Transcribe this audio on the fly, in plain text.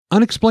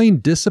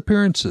Unexplained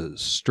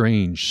disappearances,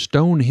 strange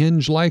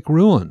Stonehenge-like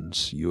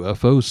ruins,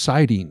 UFO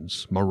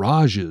sightings,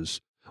 mirages,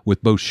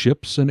 with both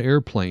ships and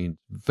airplanes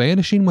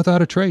vanishing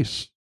without a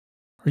trace.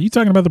 Are you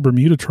talking about the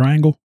Bermuda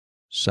Triangle?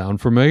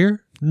 Sound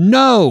familiar?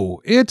 No,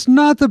 it's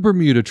not the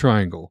Bermuda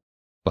Triangle,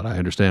 but I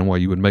understand why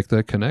you would make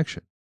that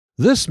connection.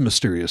 This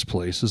mysterious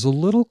place is a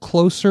little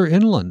closer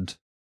inland,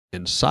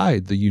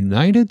 inside the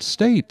United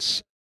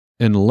States,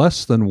 in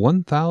less than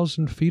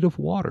 1,000 feet of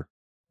water.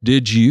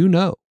 Did you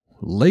know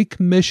Lake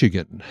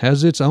Michigan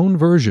has its own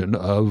version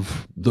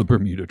of the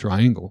Bermuda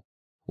Triangle?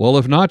 Well,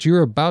 if not,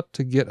 you're about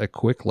to get a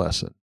quick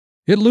lesson.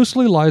 It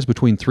loosely lies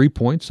between 3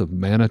 points of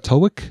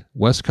Manitowoc,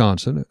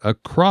 Wisconsin.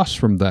 Across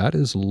from that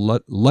is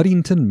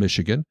Ludington,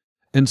 Michigan,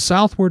 and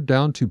southward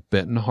down to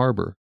Benton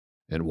Harbor.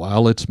 And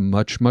while it's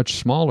much, much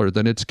smaller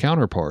than its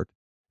counterpart,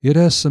 it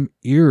has some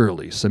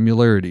eerily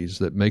similarities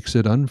that makes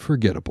it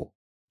unforgettable.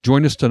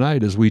 Join us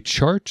tonight as we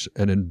chart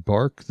and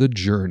embark the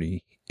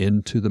journey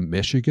into the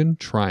Michigan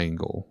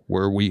Triangle,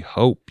 where we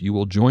hope you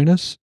will join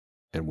us,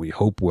 and we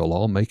hope we'll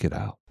all make it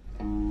out.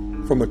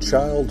 From a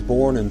child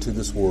born into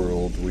this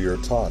world, we are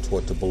taught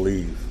what to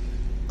believe.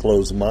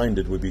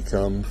 Closed-minded we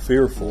become,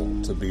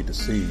 fearful to be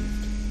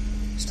deceived.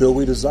 Still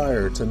we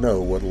desire to know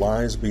what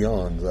lies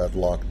beyond that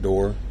locked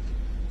door.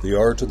 The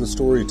art of the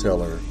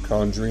storyteller,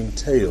 conjuring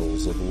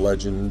tales of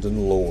legend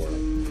and lore.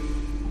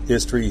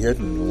 History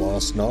hidden,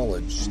 lost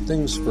knowledge,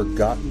 things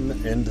forgotten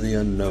and the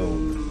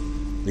unknown.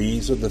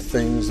 These are the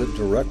things that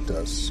direct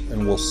us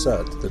and will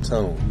set the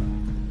tone.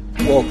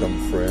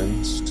 Welcome,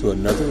 friends, to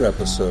another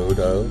episode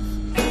of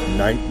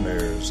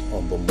Nightmares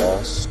on the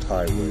Lost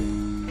Highway.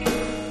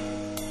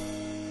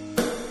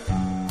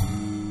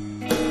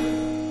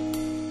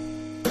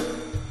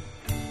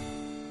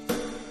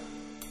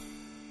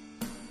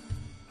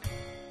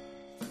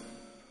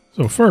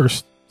 So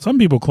first, some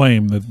people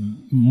claim that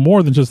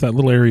more than just that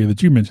little area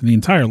that you mentioned, the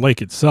entire lake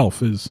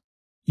itself is,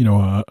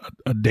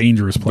 a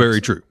dangerous place. Very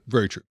true.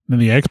 Very true.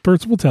 And the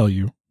experts will tell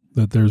you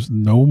that there's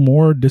no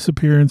more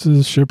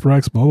disappearances,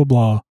 shipwrecks, blah, blah,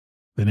 blah,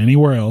 than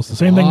anywhere else. The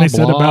same thing they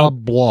said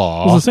about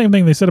the same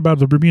thing they said about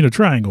the Bermuda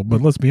Triangle.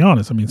 But let's be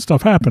honest. I mean,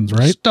 stuff happens,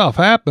 right? Stuff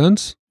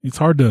happens. It's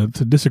hard to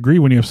disagree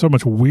when you have so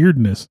much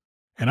weirdness.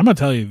 And I'm going to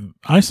tell you,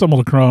 I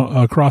stumbled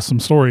across some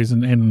stories,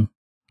 and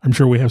I'm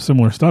sure we have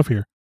similar stuff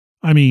here.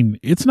 I mean,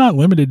 it's not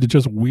limited to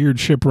just weird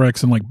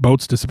shipwrecks and like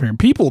boats disappearing,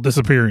 people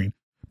disappearing,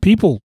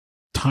 people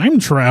time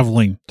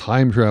traveling,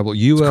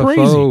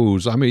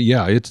 UFOs. I mean,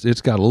 yeah,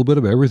 it's got a little bit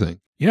of everything.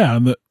 Yeah,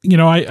 and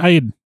I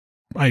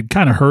had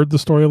kind of heard the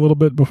story a little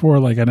bit before,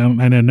 like I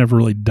never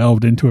really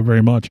delved into it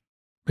very much.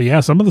 But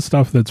yeah, some of the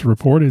stuff that's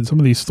reported, some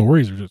of these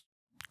stories are just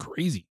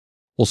crazy.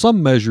 Well,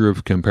 some measure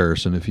of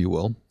comparison, if you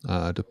will,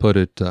 to put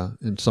it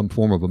in some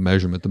form of a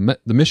measurement,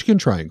 the Michigan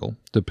Triangle,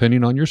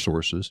 depending on your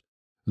sources,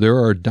 there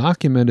are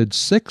documented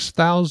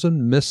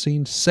 6,000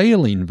 missing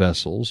sailing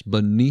vessels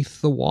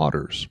beneath the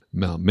waters.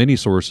 Now, many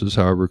sources,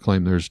 however,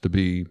 claim there's to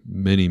be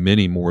many,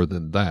 many more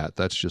than that.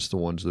 That's just the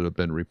ones that have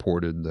been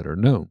reported and that are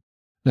known.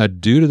 Now,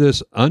 due to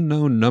this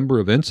unknown number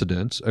of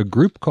incidents, a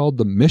group called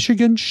the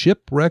Michigan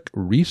Shipwreck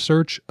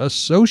Research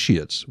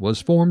Associates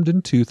was formed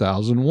in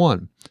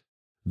 2001.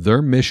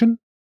 Their mission?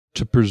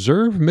 To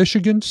preserve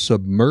Michigan's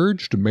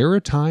submerged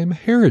maritime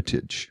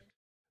heritage.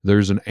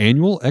 There's an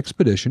annual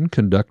expedition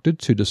conducted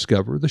to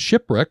discover the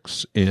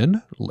shipwrecks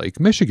in Lake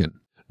Michigan.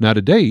 Now,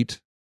 to date,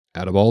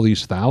 out of all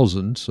these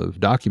thousands of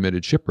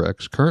documented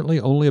shipwrecks, currently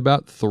only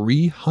about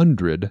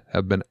 300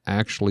 have been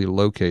actually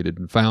located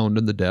and found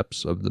in the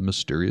depths of the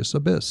mysterious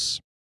abyss.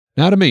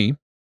 Now, to me,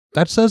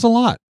 that says a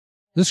lot.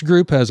 This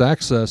group has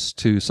access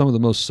to some of the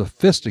most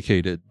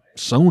sophisticated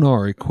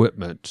sonar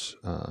equipment.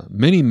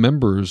 Many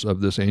members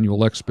of this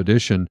annual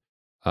expedition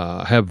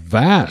have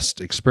vast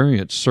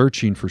experience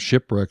searching for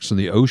shipwrecks in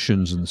the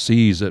oceans and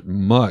seas at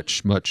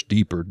much, much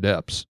deeper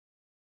depths.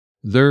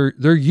 They're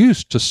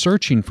used to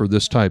searching for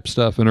this type of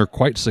stuff and are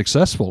quite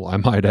successful, I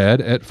might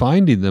add, at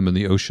finding them in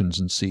the oceans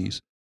and seas.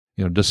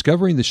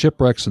 Discovering the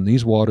shipwrecks in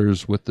these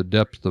waters with the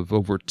depth of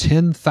over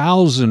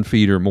 10,000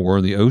 feet or more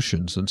in the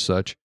oceans and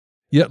such.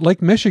 Yet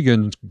Lake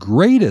Michigan's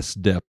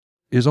greatest depth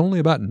is only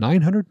about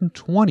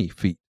 920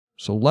 feet,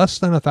 so less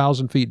than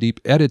 1,000 feet deep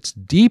at its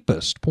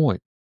deepest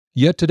point.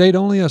 Yet to date,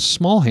 only a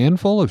small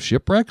handful of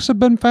shipwrecks have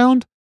been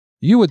found.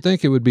 You would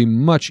think it would be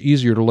much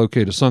easier to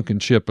locate a sunken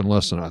ship in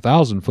less than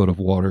 1,000 foot of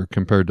water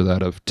compared to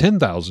that of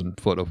 10,000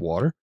 foot of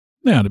water.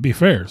 Now, to be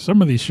fair,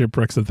 some of these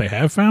shipwrecks that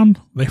they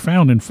found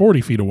in 40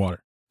 feet of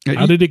water.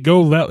 How did it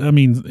go that,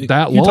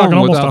 that you're long talking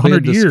almost without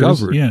 100 being years.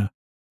 discovered? Yeah.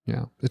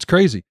 It's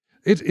crazy.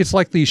 It's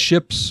like these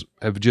ships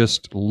have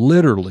just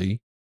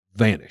literally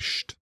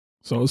vanished.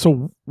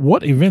 So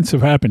what events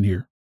have happened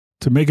here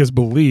to make us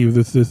believe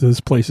that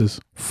this place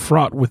is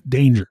fraught with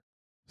danger?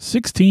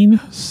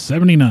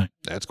 1679.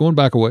 That's going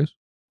back a ways.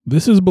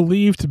 This is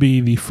believed to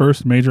be the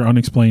first major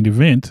unexplained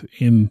event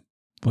in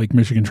Lake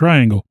Michigan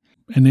Triangle,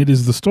 and it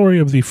is the story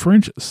of the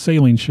French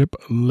sailing ship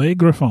Le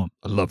Griffon.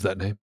 I love that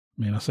name.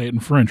 Man, I say it in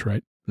French,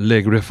 right?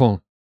 Le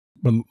Griffon.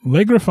 But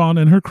Le Griffon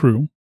and her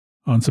crew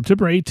on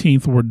September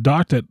 18th were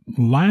docked at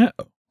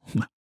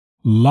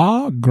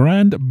La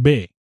Grande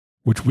Bay,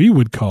 which we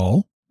would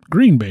call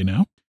Green Bay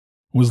now,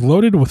 was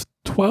loaded with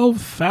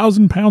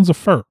 12,000 pounds of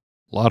fur.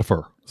 A lot of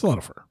fur. It's a lot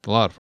of fur. A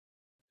lot of fur.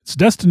 Its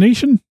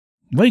destination,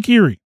 Lake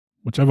Erie,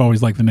 which I've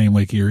always liked the name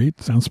Lake Erie.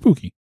 It sounds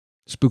spooky.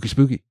 Spooky,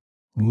 spooky.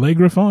 Le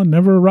Griffon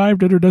never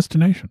arrived at her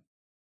destination.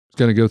 It's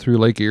going to go through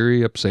Lake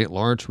Erie, up St.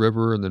 Lawrence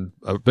River, and then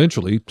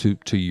eventually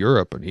to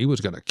Europe. And he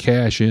was going to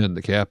cash in,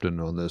 the captain,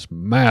 on this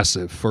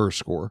massive fur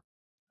score.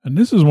 And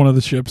this is one of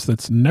the ships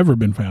that's never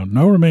been found.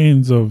 No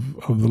remains of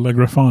the Le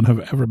Griffon have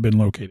ever been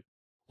located.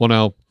 Well,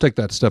 now take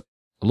that step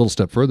a little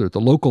step further. The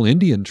local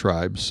Indian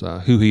tribes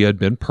who he had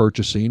been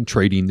purchasing,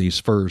 trading these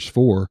furs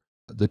for,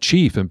 the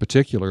chief in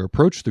particular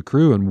approached the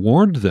crew and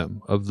warned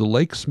them of the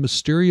lake's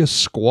mysterious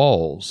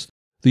squalls,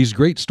 these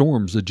great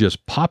storms that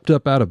just popped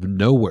up out of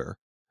nowhere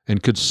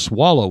and could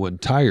swallow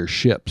entire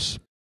ships.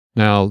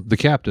 Now, the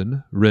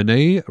captain,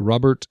 René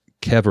Robert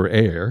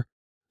Caverier,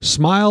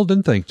 smiled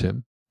and thanked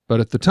him, but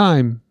at the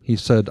time he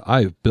said,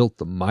 "I have built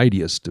the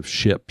mightiest of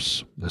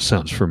ships." That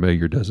sounds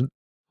familiar, doesn't it?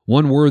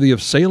 One worthy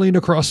of sailing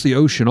across the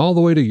ocean all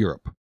the way to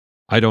Europe.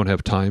 I don't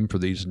have time for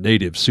these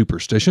native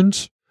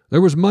superstitions.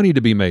 There was money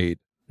to be made,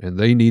 and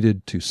they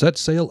needed to set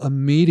sail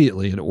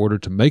immediately in order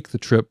to make the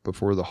trip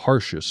before the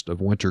harshest of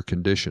winter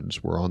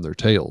conditions were on their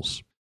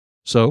tails.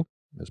 So,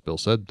 as Bill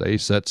said, they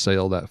set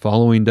sail that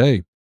following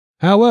day.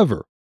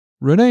 However,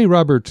 René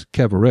Robert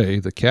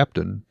Caverier, the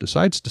captain,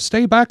 decides to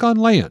stay back on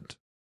land.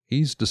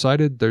 He's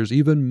decided there's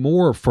even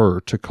more fur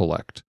to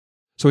collect.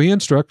 So he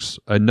instructs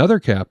another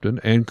captain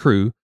and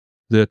crew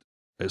that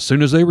as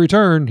soon as they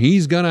return,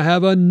 he's going to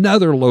have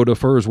another load of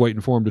furs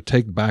waiting for him to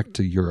take back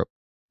to Europe.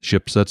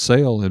 Ship sets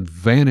sail and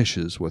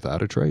vanishes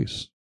without a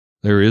trace.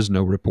 There is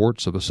no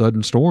reports of a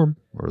sudden storm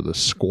or the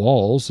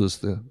squalls, as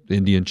the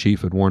Indian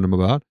chief had warned him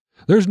about.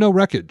 There's no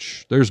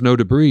wreckage. There's no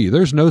debris.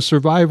 There's no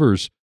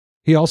survivors.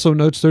 He also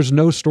notes there's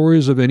no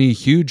stories of any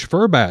huge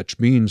fur batch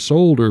being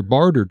sold or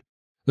bartered.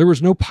 There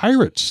was no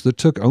pirates that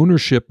took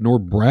ownership nor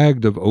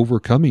bragged of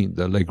overcoming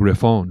the Le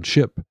Griffon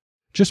ship.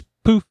 Just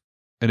poof,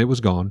 and it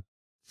was gone.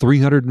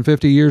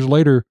 350 years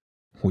later,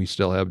 we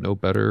still have no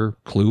better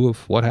clue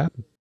of what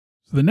happened.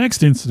 So the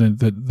next incident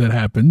that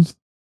happens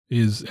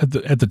is at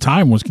the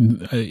time was,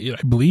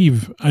 I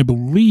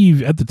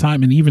believe at the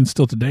time and even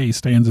still today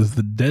stands as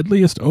the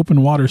deadliest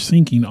open water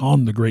sinking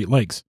on the Great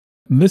Lakes.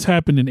 And this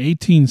happened in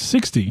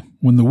 1860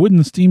 when the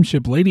wooden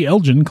steamship Lady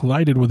Elgin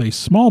collided with a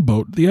small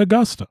boat, the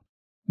Augusta.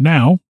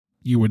 Now,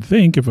 you would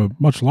think if a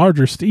much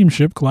larger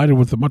steamship collided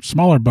with a much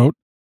smaller boat,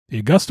 the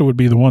Augusta would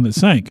be the one that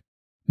sank.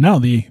 No,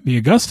 the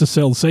Augusta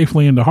sailed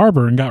safely into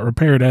harbor and got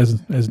repaired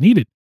as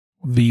needed.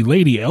 The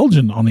Lady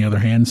Elgin, on the other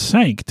hand,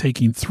 sank,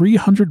 taking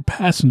 300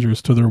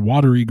 passengers to their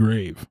watery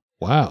grave.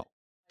 Wow,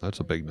 that's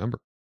a big number.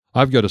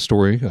 I've got a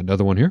story,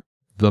 another one here.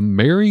 The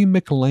Mary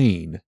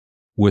McLean,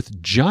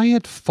 with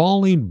giant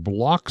falling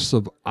blocks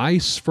of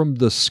ice from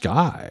the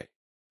sky.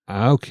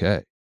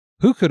 Okay,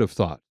 who could have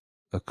thought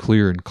a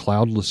clear and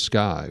cloudless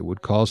sky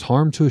would cause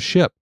harm to a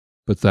ship?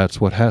 But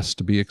that's what has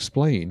to be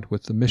explained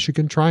with the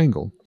Michigan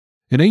Triangle.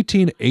 In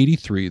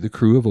 1883, the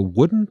crew of a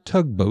wooden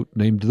tugboat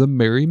named the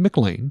Mary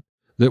McLean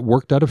that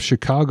worked out of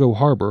Chicago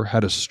Harbor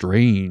had a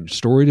strange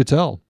story to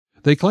tell.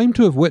 They claimed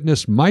to have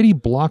witnessed mighty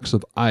blocks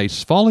of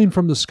ice falling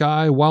from the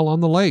sky while on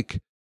the lake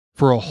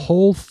for a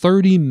whole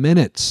 30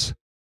 minutes.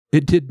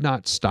 It did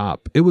not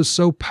stop. It was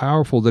so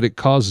powerful that it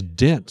caused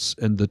dents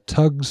in the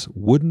tug's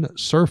wooden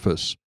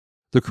surface.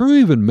 The crew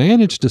even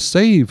managed to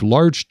save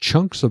large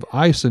chunks of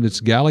ice in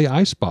its galley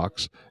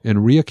icebox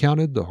and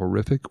recounted the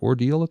horrific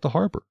ordeal at the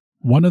harbor.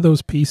 One of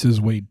those pieces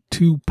weighed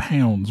 2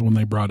 pounds when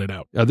they brought it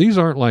out. Now, these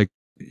aren't like,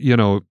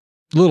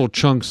 little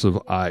chunks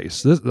of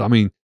ice.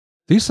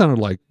 These sounded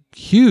like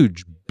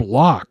huge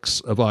blocks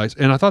of ice.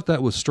 And I thought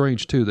that was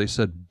strange, too. They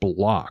said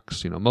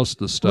blocks. Most of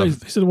the stuff.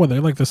 They said, what, they're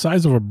like the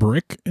size of a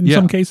brick in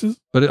some cases?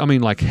 But,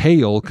 like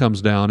hail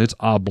comes down. It's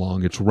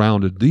oblong. It's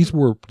rounded. These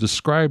were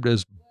described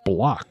as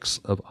blocks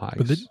of ice.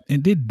 But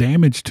it did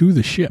damage to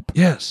the ship.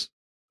 Yes.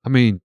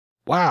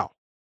 Wow.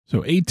 So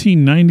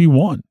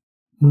 1891.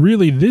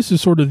 Really, this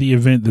is sort of the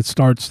event that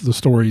starts the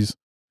stories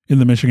in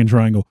the Michigan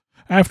Triangle.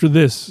 After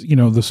this,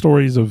 the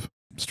stories of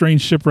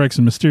strange shipwrecks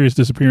and mysterious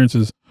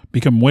disappearances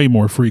become way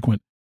more frequent.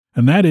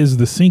 And that is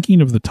the sinking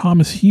of the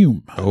Thomas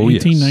Hume,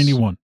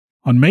 1891. Yes.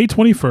 On May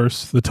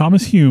 21st, the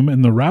Thomas Hume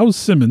and the Rouse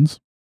Simmons,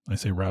 I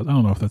say Rouse, I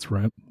don't know if that's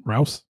right,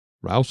 Rouse?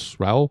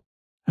 Rowell?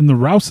 And the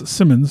Rouse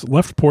Simmons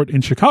left port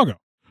in Chicago.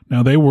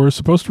 Now, they were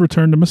supposed to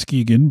return to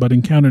Muskegon, but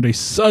encountered a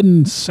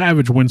sudden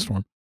savage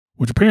windstorm,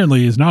 which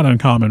apparently is not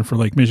uncommon for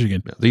Lake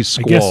Michigan. Yeah, these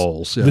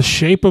squalls. The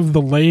shape of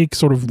the lake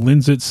sort of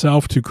lends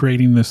itself to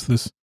creating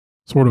this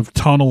sort of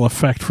tunnel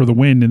effect for the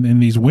wind,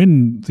 and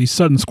these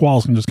sudden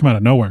squalls can just come out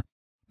of nowhere.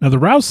 Now, the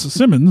Rouse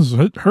Simmons,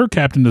 her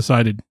captain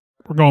decided,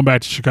 we're going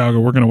back to Chicago,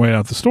 we're going to wait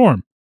out the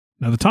storm.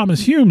 Now, the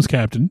Thomas Hume's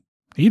captain,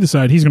 he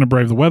decided he's going to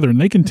brave the weather, and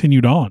they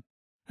continued on.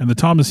 And the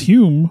Thomas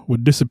Hume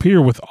would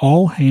disappear with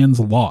all hands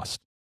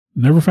lost.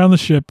 Never found the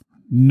ship,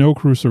 no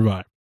crew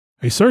survived.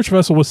 A search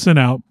vessel was sent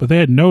out, but they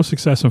had no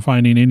success in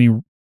finding any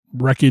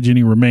wreckage,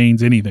 any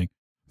remains, anything.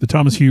 The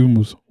Thomas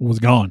Hume was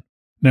gone.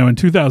 Now, in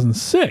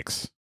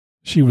 2006,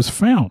 she was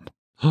found.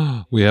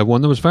 We have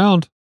one that was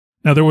found.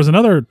 Now, there was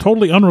another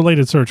totally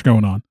unrelated search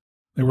going on.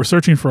 They were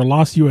searching for a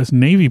lost U.S.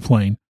 Navy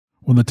plane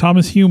when the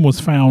Thomas Hume was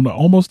found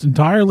almost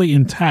entirely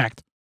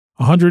intact,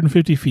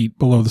 150 feet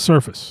below the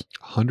surface.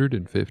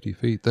 150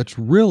 feet. That's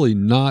really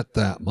not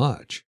that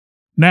much.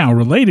 Now,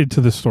 related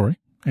to this story,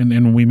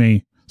 and we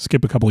may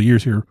skip a couple of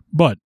years here,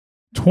 but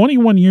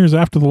 21 years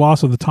after the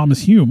loss of the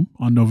Thomas Hume,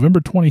 on November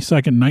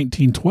 22nd,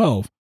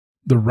 1912,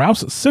 the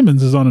Rouse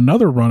Simmons is on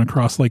another run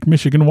across Lake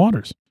Michigan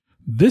waters,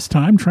 this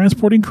time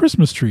transporting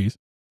Christmas trees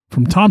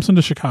from Thompson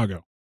to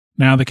Chicago.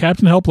 Now, the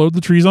captain helped load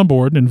the trees on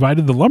board and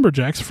invited the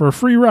lumberjacks for a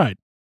free ride.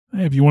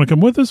 Hey, if you want to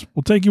come with us,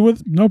 we'll take you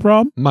with, no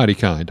problem. Mighty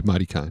kind,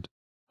 mighty kind.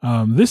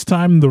 This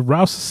time, the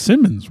Rouse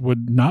Simmons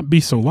would not be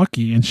so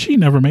lucky, and she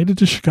never made it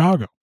to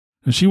Chicago.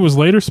 And she was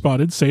later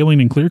spotted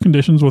sailing in clear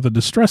conditions with a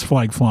distress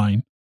flag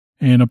flying,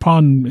 and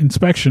upon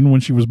inspection,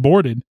 when she was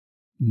boarded,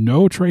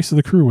 no trace of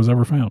the crew was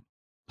ever found.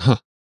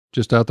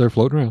 Just out there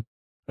floating around.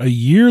 A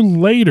year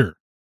later,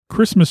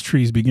 Christmas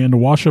trees began to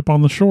wash up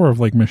on the shore of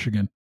Lake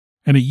Michigan.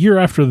 And a year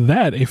after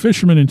that, a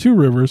fisherman in Two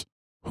Rivers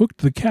hooked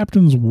the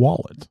captain's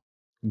wallet.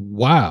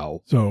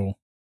 Wow. So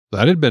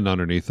that had been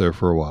underneath there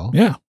for a while.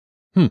 Yeah.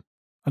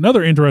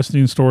 Another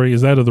interesting story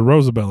is that of the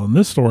Rosabelle. And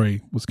this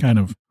story was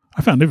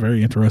I found it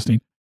very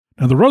interesting.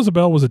 Now, the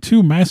Rosabelle was a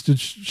two-masted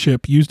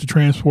ship used to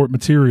transport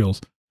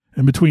materials.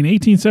 And between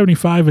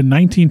 1875 and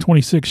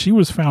 1926, she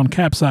was found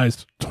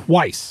capsized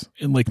twice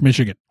in Lake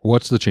Michigan.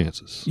 What's the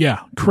chances?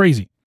 Yeah,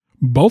 crazy.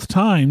 Both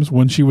times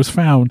when she was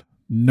found,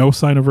 no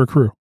sign of her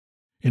crew.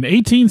 In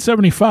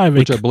 1875,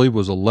 which I believe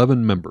was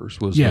 11 members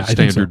was the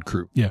standard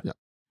crew. Yeah.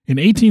 In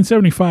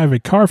 1875, a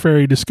car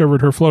ferry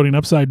discovered her floating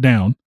upside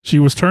down. She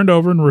was turned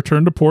over and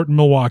returned to port in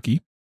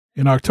Milwaukee.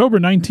 In October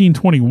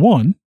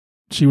 1921,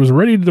 she was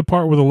ready to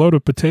depart with a load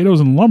of potatoes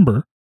and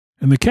lumber,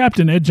 and the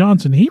captain, Ed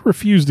Johnson, he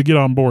refused to get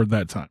on board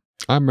that time.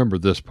 I remember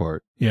this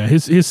part. Yeah,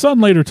 his son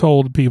later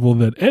told people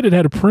that Ed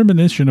had a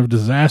premonition of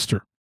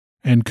disaster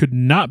and could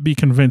not be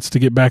convinced to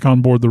get back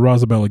on board the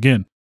Rosabelle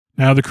again.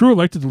 Now, the crew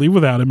elected to leave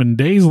without him, and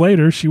days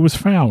later, she was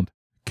found,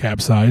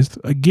 capsized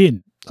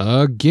again.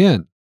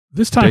 Again.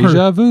 This time,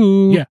 Deja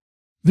vu. Yeah.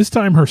 This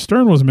time, her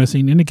stern was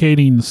missing,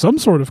 indicating some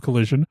sort of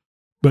collision,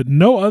 but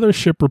no other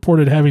ship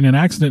reported having an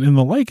accident in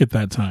the lake at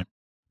that time.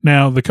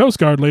 Now, the Coast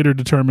Guard later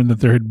determined that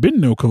there had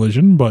been no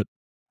collision, but,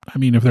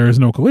 if there is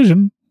no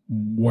collision,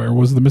 where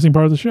was the missing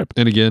part of the ship?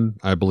 And again,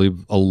 I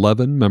believe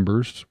 11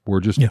 members were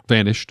just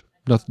vanished.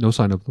 No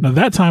sign of them. Now,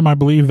 that time, I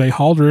believe they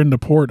hauled her into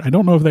port. I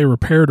don't know if they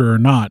repaired her or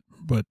not,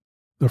 but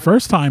the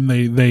first time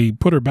they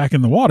put her back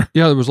in the water.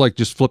 Yeah, it was like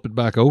just flip it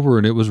back over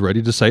and it was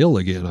ready to sail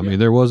again. I mean,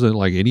 there wasn't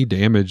like any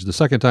damage. The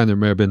second time there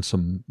may have been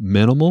some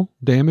minimal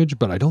damage,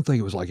 but I don't think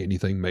it was like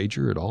anything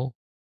major at all.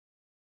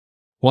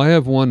 Well, I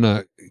have one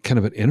kind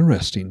of an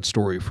interesting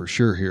story for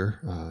sure here.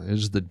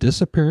 Is the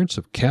disappearance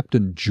of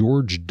Captain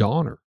George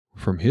Donner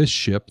from his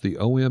ship, the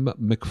O.M.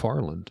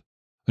 McFarland.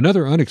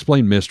 Another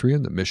unexplained mystery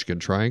in the Michigan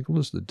Triangle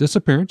is the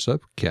disappearance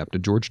of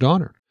Captain George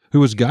Donner, who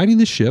was guiding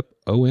the ship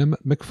O.M.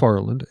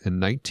 McFarland in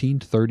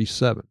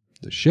 1937.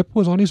 The ship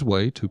was on his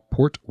way to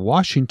Port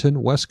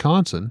Washington,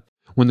 Wisconsin,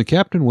 when the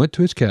captain went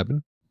to his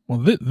cabin.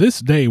 Well,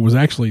 this day was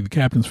actually the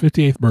captain's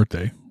 58th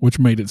birthday, which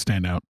made it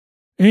stand out.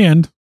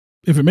 And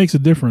if it makes a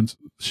difference,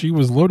 she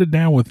was loaded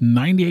down with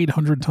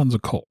 9,800 tons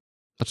of coal.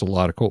 That's a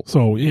lot of coal.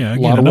 So, yeah,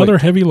 again, another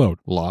heavy load.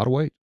 A lot of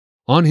weight.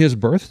 On his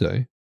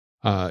birthday,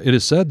 it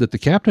is said that the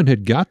captain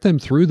had got them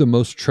through the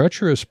most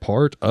treacherous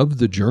part of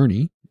the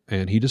journey,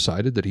 and he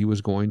decided that he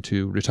was going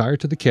to retire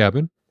to the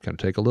cabin, kind of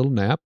take a little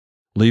nap,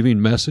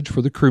 leaving message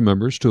for the crew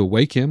members to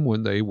awake him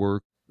when they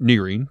were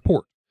nearing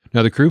port.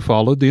 Now, the crew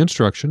followed the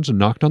instructions and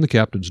knocked on the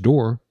captain's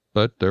door,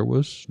 but there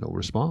was no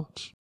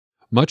response.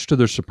 Much to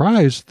their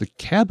surprise, the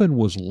cabin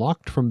was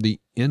locked from the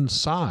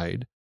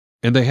inside,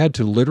 and they had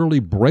to literally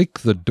break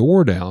the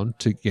door down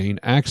to gain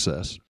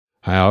access.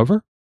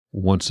 However,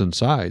 once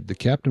inside, the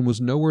captain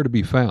was nowhere to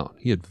be found.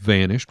 He had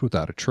vanished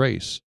without a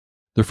trace.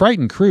 The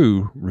frightened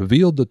crew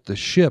revealed that the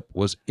ship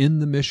was in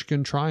the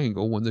Michigan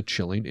Triangle when the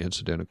chilling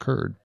incident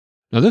occurred.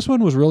 Now, this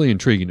one was really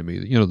intriguing to me.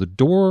 The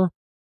door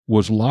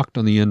was locked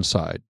on the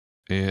inside,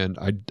 and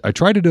I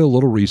tried to do a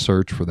little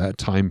research for that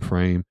time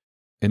frame,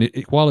 and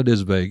while it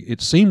is vague, it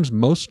seems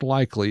most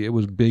likely it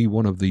would be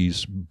one of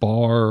these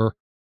bar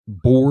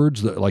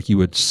boards that like you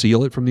would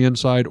seal it from the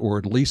inside, or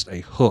at least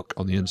a hook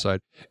on the inside.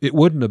 It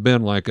wouldn't have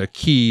been like a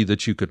key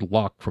that you could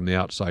lock from the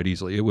outside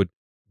easily. It would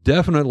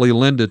definitely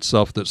lend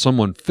itself that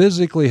someone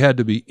physically had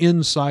to be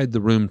inside the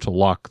room to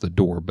lock the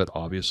door. But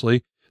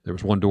obviously there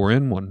was one door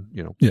in,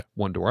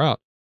 one door out.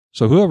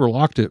 So whoever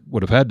locked it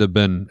would have had to have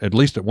been, at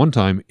least at one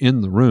time,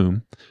 in the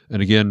room.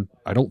 And again,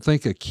 I don't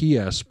think a key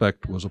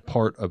aspect was a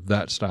part of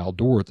that style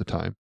door at the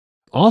time.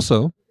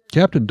 Also,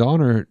 Captain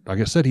Donner, like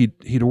I said,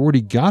 he'd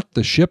already got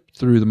the ship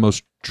through the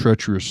most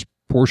treacherous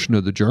portion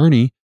of the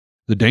journey.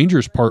 The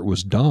dangerous part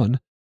was done.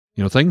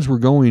 Things were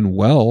going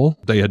well.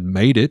 They had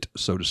made it,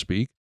 so to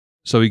speak.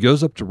 So he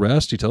goes up to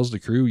rest. He tells the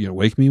crew,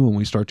 wake me when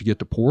we start to get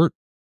to port.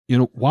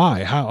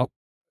 Why? How?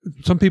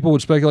 some people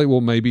would speculate,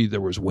 well, maybe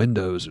there was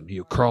windows and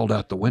you crawled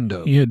out the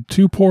window. He had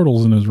 2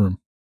 portals in his room,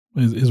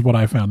 is what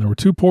I found. There were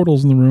 2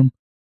 portals in the room,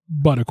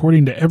 but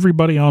according to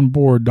everybody on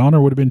board,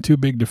 Donner would have been too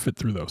big to fit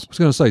through those. I was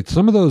going to say,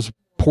 some of those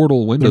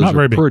portal windows not are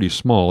very big. pretty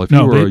small. If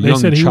No, you were they a young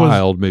said he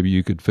child, maybe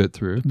you could fit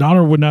through.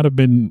 Donner would not have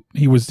been,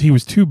 he was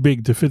too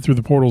big to fit through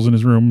the portals in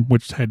his room,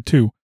 which had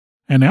 2.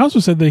 And they also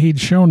said that he'd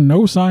shown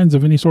no signs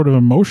of any sort of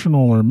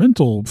emotional or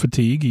mental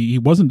fatigue. He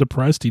wasn't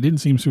depressed. He didn't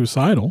seem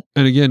suicidal.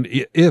 And again,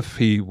 if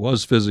he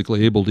was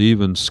physically able to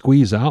even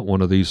squeeze out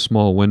one of these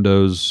small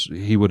windows,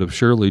 he would have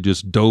surely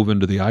just dove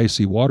into the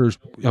icy waters.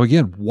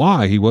 Again,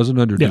 why? He wasn't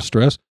under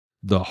distress.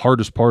 The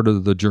hardest part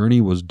of the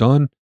journey was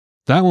done.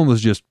 That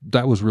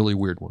was really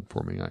weird one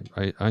for me.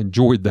 I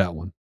enjoyed that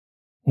one.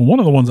 Well, one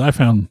of the ones I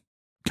found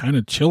kind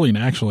of chilling,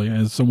 actually,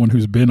 as someone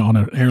who's been on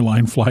an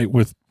airline flight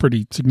with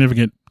pretty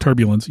significant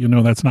turbulence.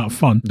 That's not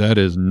fun. That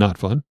is not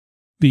fun.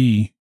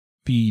 The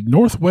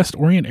Northwest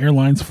Orient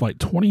Airlines Flight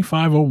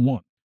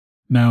 2501.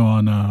 Now,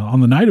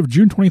 on the night of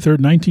June 23rd,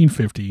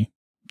 1950,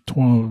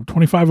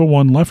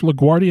 2501 left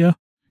LaGuardia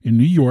in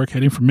New York,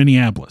 heading for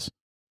Minneapolis.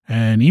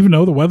 And even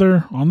though the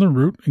weather on the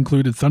route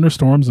included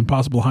thunderstorms and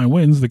possible high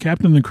winds, the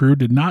captain and the crew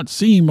did not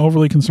seem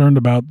overly concerned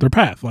about their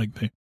path. Like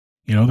they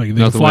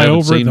fly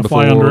over it, they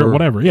fly under it,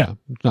 whatever. Yeah.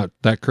 Not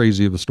that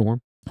crazy of a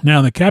storm.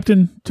 Now, the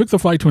captain took the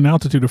flight to an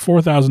altitude of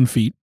 4,000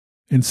 feet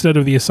instead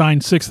of the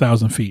assigned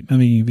 6,000 feet.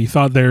 And the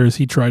thought there is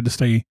he tried to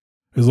stay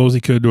as low as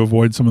he could to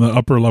avoid some of the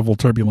upper level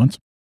turbulence.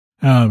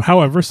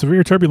 However,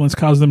 severe turbulence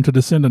caused them to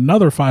descend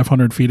another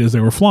 500 feet as they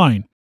were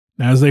flying.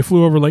 Now, as they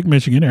flew over Lake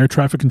Michigan, air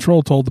traffic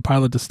control told the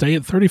pilot to stay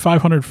at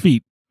 3,500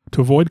 feet to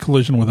avoid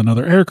collision with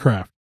another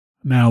aircraft.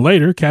 Now,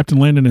 later, Captain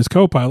Lind and his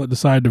co-pilot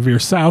decided to veer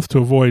south to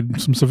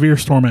avoid some severe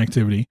storm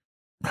activity.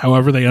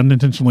 However, they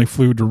unintentionally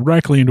flew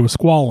directly into a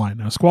squall line.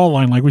 Now, a squall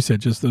line, like we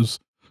said, just those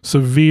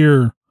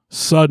severe,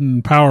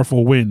 sudden,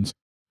 powerful winds.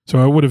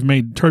 So it would have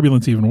made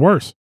turbulence even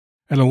worse.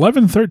 At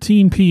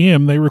 11:13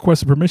 p.m., they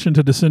requested permission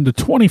to descend to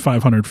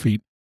 2,500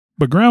 feet,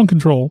 but ground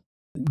control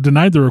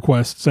denied the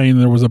request, saying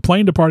there was a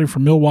plane departing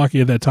from Milwaukee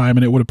at that time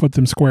and it would have put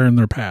them square in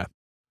their path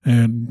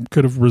and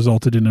could have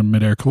resulted in a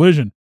midair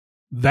collision.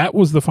 That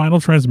was the final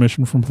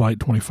transmission from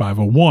Flight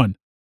 2501.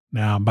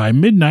 Now, by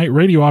midnight,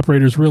 radio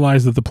operators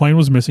realized that the plane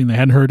was missing. They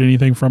hadn't heard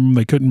anything from them.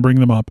 They couldn't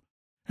bring them up.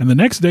 And the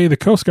next day, the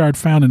Coast Guard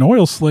found an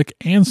oil slick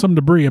and some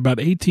debris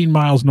about 18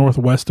 miles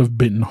northwest of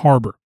Benton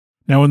Harbor.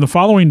 Now, in the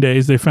following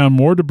days, they found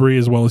more debris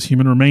as well as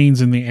human remains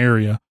in the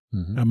area.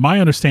 Mm-hmm. My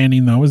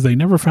understanding, though, is they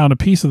never found a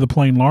piece of the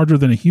plane larger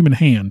than a human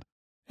hand.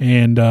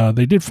 And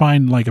they did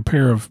find like a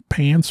pair of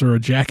pants or a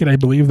jacket, I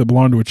believe, that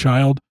belonged to a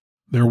child.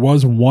 There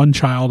was one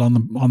child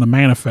on the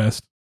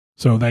manifest,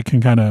 so that can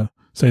kind of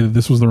say that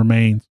this was the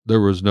remains. There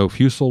was no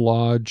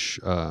fuselage,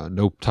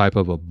 no type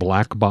of a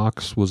black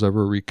box was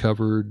ever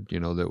recovered.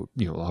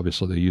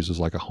 Obviously they use as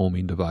like a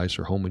homing device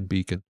or homing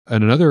beacon.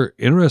 And another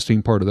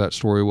interesting part of that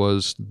story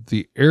was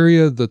the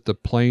area that the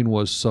plane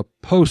was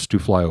supposed to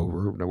fly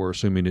over. Now we're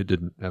assuming it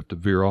didn't have to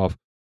veer off.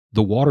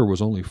 The water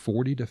was only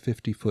 40 to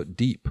 50 foot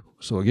deep.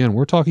 So again,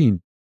 we're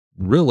talking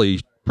really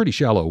pretty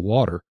shallow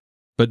water.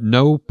 But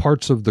no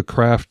parts of the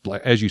craft,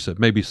 like as you said,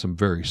 maybe some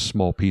very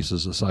small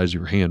pieces the size of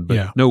your hand,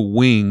 but no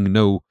wing,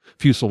 no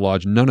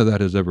fuselage, none of that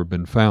has ever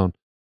been found.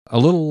 A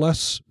little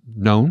less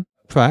known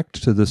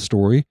fact to this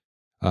story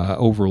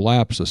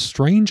overlaps a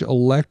strange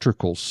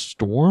electrical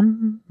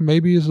storm,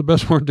 maybe is the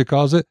best word to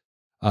cause it.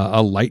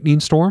 A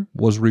lightning storm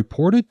was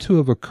reported to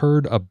have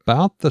occurred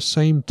about the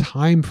same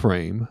time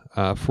frame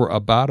for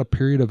about a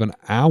period of an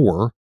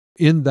hour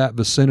in that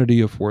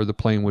vicinity of where the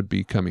plane would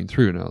be coming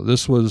through. Now,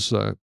 this was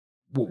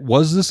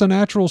this a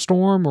natural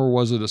storm or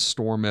was it a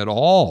storm at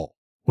all?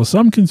 Well,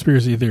 some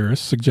conspiracy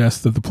theorists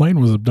suggest that the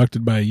plane was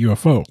abducted by a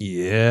UFO.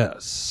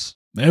 Yes.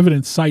 The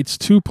evidence cites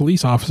 2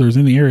 police officers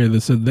in the area that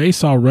said they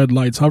saw red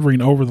lights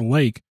hovering over the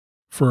lake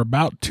for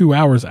about 2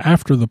 hours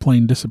after the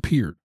plane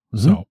disappeared.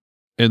 Mm-hmm.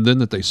 And then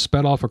that they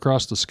sped off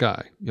across the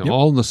sky,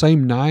 all in the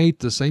same night,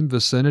 the same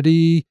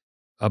vicinity,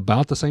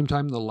 about the same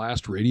time the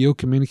last radio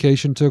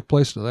communication took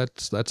place. Now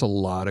that's a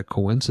lot of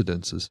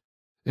coincidences.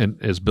 And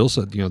as Bill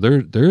said,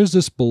 there is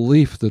this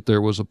belief that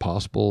there was a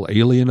possible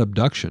alien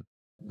abduction.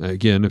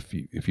 Again,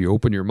 if you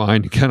open your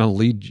mind and kind of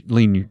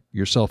lean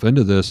yourself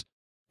into this,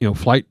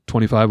 Flight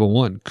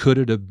 2501, could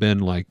it have been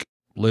like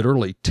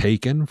literally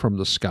taken from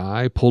the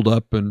sky, pulled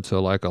up into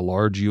like a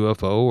large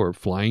UFO or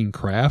flying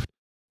craft?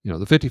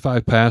 The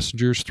 55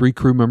 passengers, 3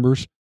 crew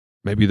members,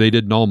 maybe they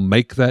didn't all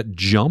make that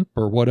jump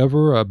or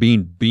whatever,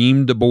 being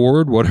beamed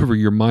aboard, whatever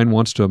your mind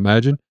wants to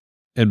imagine.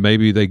 And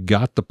maybe they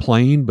got the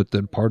plane, but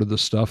then part of the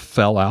stuff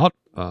fell out.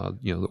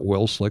 The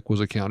oil slick was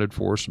accounted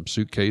for, some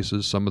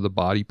suitcases, some of the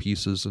body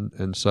pieces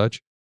and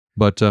such.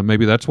 But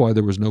maybe that's why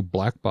there was no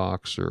black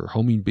box or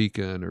homing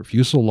beacon or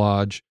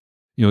fuselage.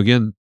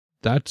 Again,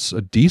 that's a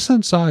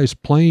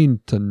decent-sized plane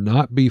to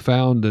not be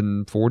found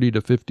in 40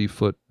 to 50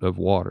 foot of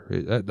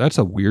water. That's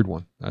a weird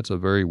one. That's a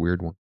very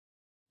weird one.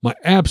 My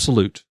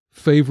absolute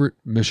favorite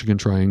Michigan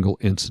Triangle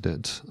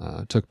incident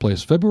took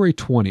place February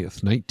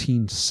 20th,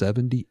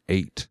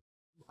 1978.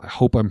 I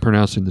hope I'm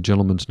pronouncing the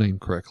gentleman's name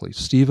correctly.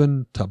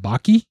 Stephen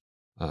Tabaki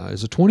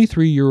is a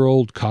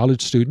 23-year-old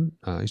college student.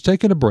 He's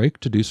taking a break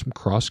to do some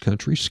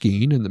cross-country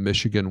skiing in the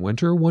Michigan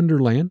winter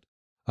wonderland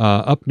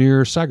up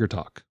near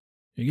Sagertalk.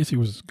 I guess he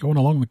was going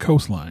along the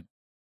coastline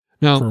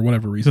Now, for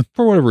whatever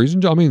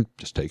reason. I mean,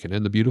 just taking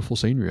in the beautiful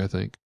scenery, I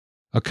think.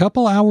 A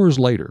couple hours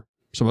later,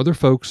 some other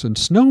folks in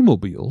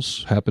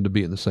snowmobiles happen to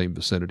be in the same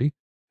vicinity,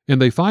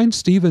 and they find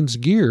Stephen's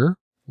gear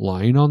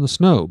lying on the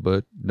snow,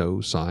 but no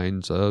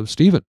signs of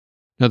Stephen.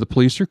 Now, the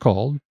police are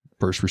called.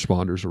 First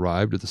responders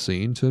arrived at the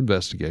scene to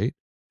investigate,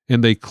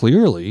 and they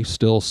clearly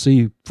still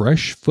see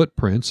fresh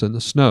footprints in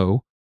the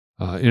snow,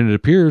 and it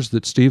appears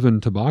that Stephen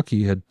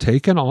Tabaki had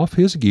taken off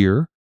his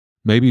gear,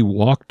 maybe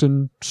walked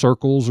in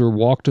circles or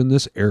walked in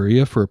this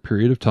area for a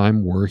period of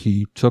time where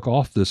he took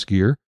off this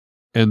gear,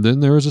 and then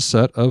there is a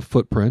set of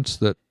footprints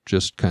that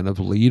just kind of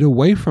lead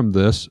away from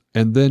this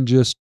and then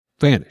just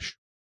vanish.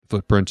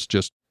 Footprints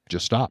just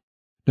stop.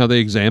 Now, they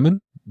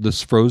examine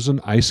this frozen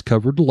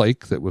ice-covered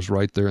lake that was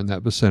right there in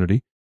that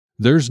vicinity.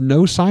 There's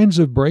no signs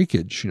of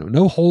breakage,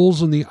 no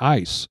holes in the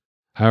ice.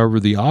 However,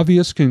 the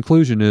obvious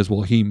conclusion is,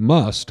 well, he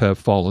must have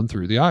fallen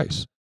through the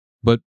ice.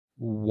 But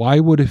why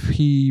would if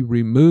he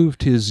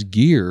removed his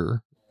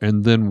gear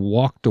and then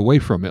walked away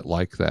from it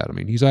like that? I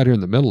mean, he's out here in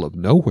the middle of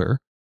nowhere.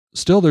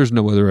 Still, there's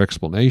no other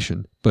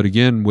explanation. But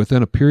again,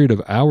 within a period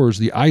of hours,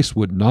 the ice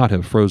would not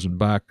have frozen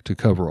back to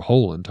cover a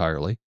hole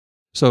entirely.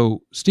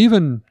 So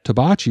Stephen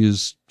Tabaki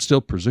is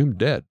still presumed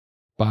dead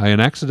by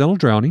an accidental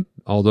drowning,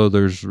 although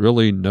there's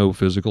really no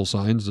physical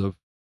signs of,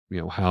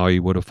 how he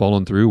would have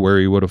fallen through, where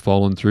he would have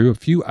fallen through a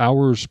few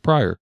hours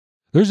prior.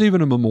 There's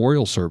even a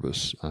memorial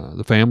service.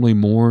 The family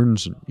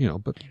mourns,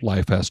 but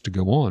life has to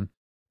go on.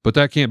 But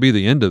that can't be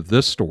the end of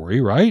this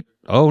story, right?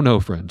 Oh no,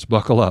 friends,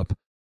 buckle up.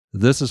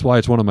 This is why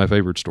it's one of my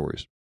favorite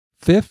stories.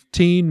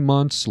 15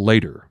 months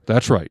later,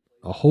 that's right,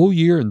 a whole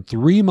year and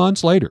 3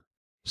 months later,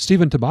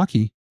 Stephen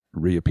Tabaki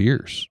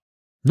reappears.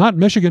 Not in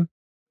Michigan.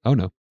 Oh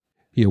no.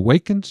 He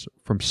awakens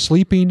from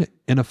sleeping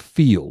in a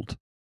field,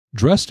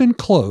 dressed in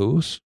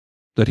clothes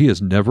that he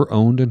has never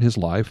owned in his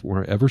life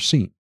or ever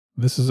seen.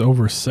 This is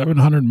over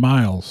 700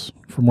 miles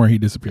from where he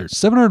disappeared.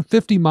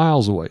 750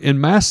 miles away in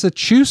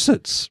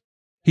Massachusetts.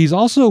 He's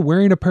also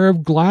wearing a pair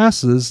of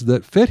glasses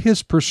that fit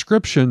his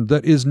prescription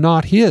that is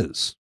not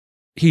his.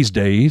 He's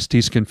dazed.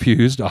 He's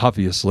confused,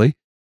 obviously.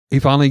 He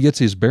finally gets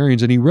his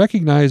bearings and he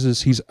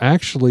recognizes he's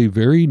actually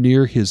very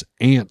near his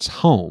aunt's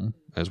home,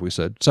 as we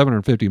said,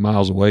 750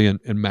 miles away in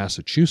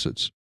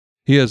Massachusetts.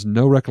 He has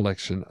no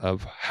recollection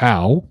of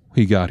how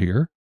he got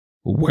here,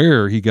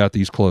 where he got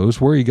these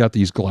clothes, where he got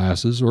these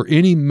glasses, or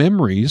any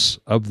memories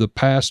of the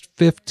past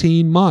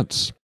 15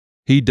 months.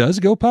 He does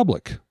go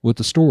public with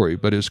the story,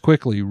 but is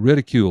quickly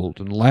ridiculed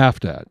and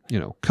laughed at.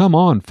 Come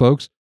on,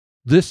 folks.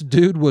 This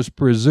dude was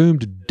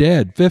presumed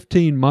dead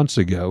 15 months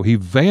ago. He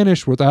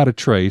vanished without a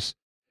trace.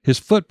 His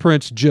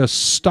footprints just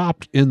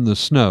stopped in the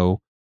snow.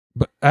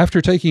 But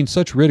after taking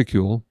such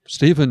ridicule,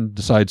 Stephen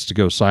decides to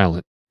go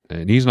silent,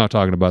 and he's not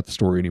talking about the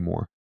story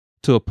anymore.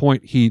 To a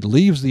point, he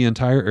leaves the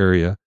entire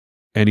area,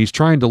 and he's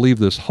trying to leave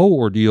this whole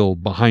ordeal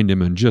behind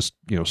him and just,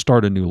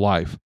 start a new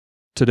life.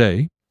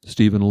 Today,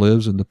 Stephen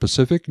lives in the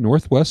Pacific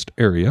Northwest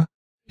area.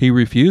 He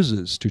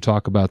refuses to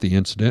talk about the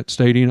incident,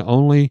 stating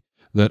only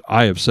that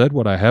I have said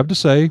what I have to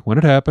say when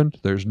it happened.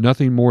 There's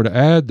nothing more to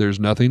add. There's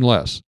nothing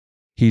less.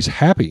 He's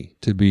happy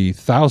to be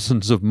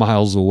thousands of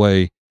miles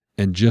away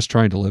and just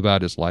trying to live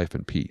out his life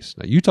in peace.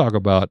 Now, you talk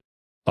about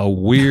a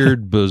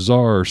weird,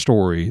 bizarre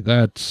story.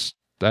 That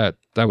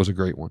was a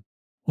great one.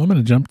 Well, I'm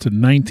going to jump to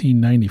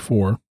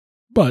 1994,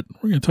 but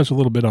we're going to touch a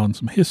little bit on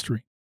some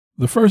history.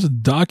 The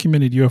first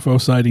documented UFO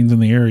sightings in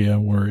the area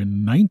were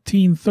in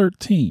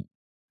 1913.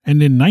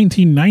 And in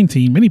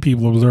 1919, many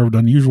people observed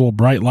unusual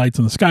bright lights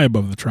in the sky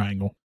above the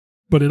triangle.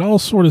 But it all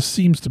sort of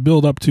seems to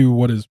build up to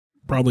what is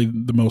probably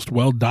the most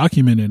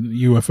well-documented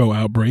UFO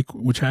outbreak,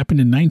 which happened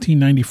in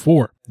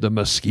 1994. The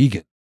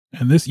Muskegon.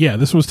 And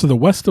this was to the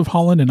west of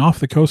Holland and off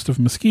the coast of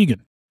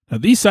Muskegon. Now,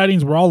 these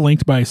sightings were all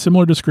linked by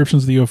similar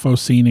descriptions of the UFO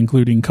seen,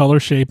 including color,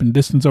 shape, and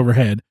distance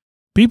overhead.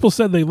 People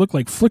said they looked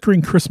like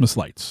flickering Christmas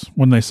lights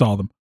when they saw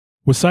them,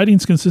 with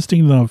sightings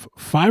consisting of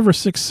 5 or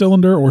 6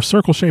 cylinder or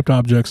circle-shaped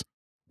objects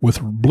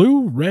with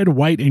blue, red,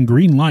 white, and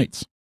green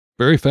lights.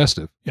 Very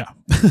festive. Yeah.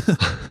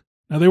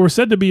 Now, there were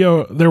said to be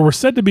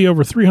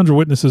over 300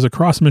 witnesses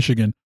across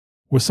Michigan,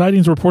 with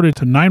sightings reported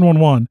to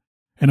 911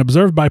 and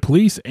observed by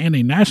police and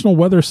a National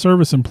Weather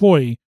Service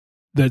employee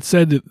that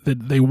said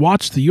that they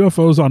watched the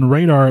UFOs on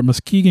radar at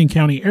Muskegon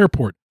County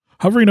Airport,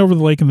 hovering over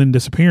the lake and then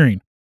disappearing.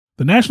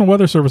 The National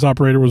Weather Service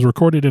operator was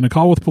recorded in a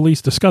call with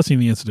police discussing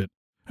the incident.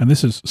 And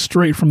this is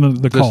straight from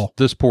the call.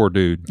 This poor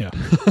dude. Yeah.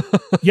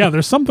 Yeah,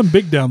 there's something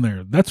big down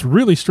there. That's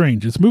really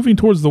strange. It's moving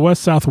towards the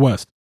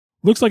west-southwest.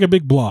 Looks like a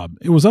big blob.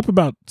 It was up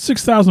about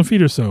 6,000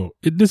 feet or so.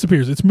 It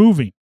disappears. It's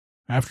moving.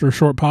 After a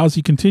short pause,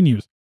 he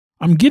continues.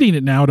 I'm getting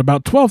it now at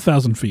about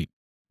 12,000 feet.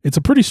 It's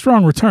a pretty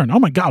strong return. Oh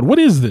my God, what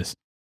is this?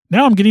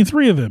 Now I'm getting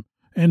 3 of them.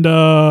 And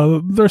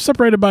they're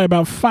separated by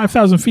about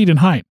 5,000 feet in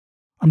height.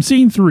 I'm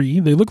seeing 3.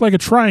 They look like a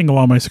triangle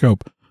on my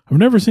scope. I've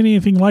never seen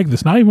anything like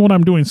this, not even when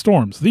I'm doing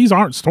storms. These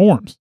aren't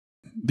storms.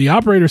 The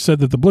operator said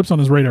that the blips on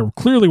his radar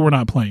clearly were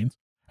not planes,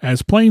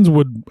 as planes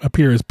would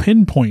appear as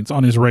pinpoints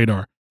on his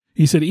radar.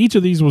 He said each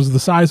of these was the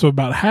size of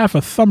about half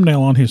a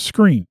thumbnail on his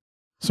screen,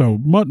 so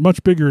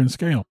much bigger in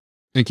scale.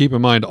 And keep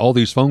in mind, all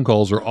these phone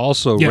calls are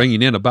also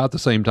ringing in about the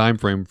same time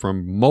frame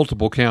from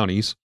multiple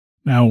counties.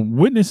 Now,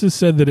 witnesses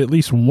said that at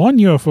least one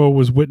UFO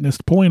was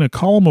witnessed pulling a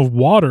column of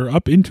water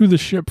up into the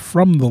ship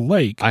from the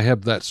lake. I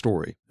have that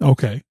story.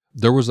 Okay.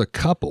 There was a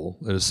couple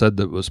that has said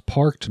that was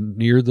parked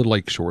near the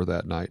lakeshore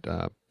that night.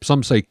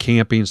 Some say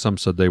camping, some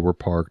said they were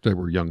parked. They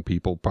were young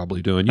people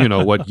probably doing,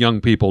 what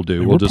young people do.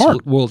 They were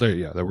parked.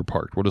 They were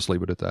parked. We'll just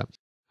leave it at that.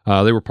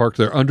 They were parked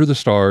there under the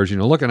stars,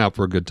 looking out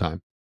for a good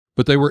time.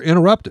 But they were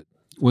interrupted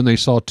when they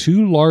saw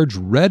two large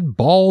red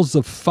balls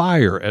of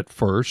fire at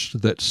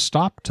first that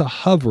stopped to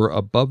hover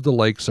above the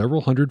lake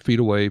several hundred feet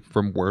away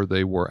from where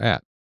they were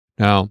at.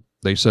 Now,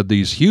 they said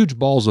these huge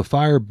balls of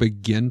fire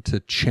begin to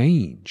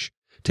change,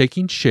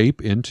 taking shape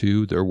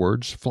into, their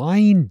words,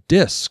 flying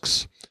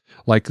discs,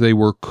 like they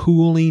were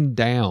cooling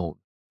down.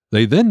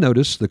 They then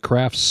noticed the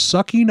craft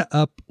sucking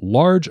up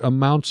large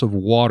amounts of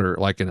water,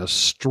 like in a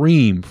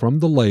stream from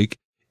the lake,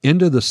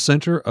 into the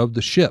center of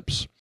the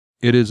ships.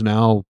 It is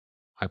now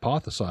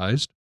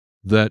hypothesized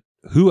that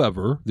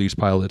whoever these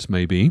pilots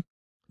may be,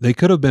 they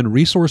could have been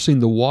resourcing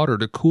the water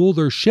to cool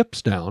their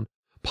ships down,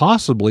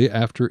 possibly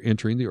after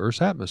entering the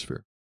Earth's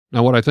atmosphere.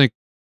 Now, what I think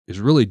is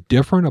really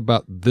different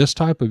about this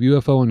type of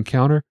UFO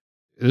encounter,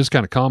 it is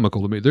kind of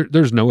comical to me.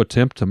 There's no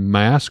attempt to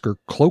mask or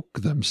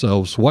cloak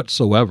themselves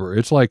whatsoever.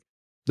 It's like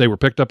they were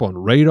picked up on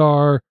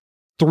radar,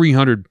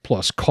 300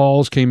 plus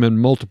calls came in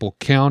multiple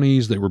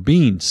counties, they were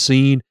being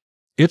seen.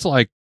 It's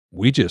like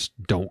we just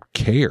don't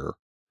care.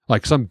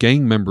 Like some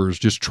gang members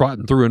just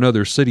trotting through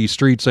another city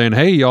street saying,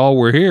 "Hey, y'all,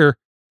 we're here."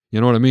 You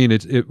know what I mean?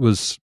 It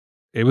was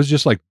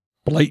just like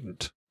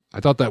blatant. I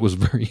thought that was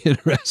very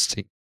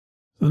interesting.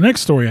 The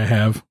next story I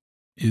have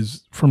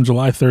is from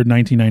July 3rd,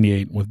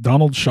 1998, with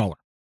Donald Schaller.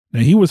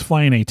 Now, he was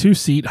flying a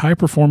two-seat,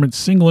 high-performance,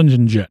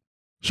 single-engine jet.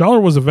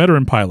 Schaller was a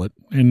veteran pilot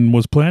and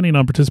was planning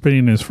on participating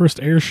in his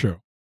first air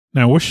show.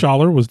 Now, with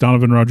Schaller was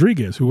Donovan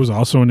Rodriguez, who was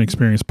also an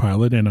experienced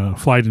pilot and a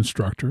flight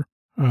instructor.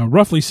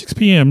 Roughly 6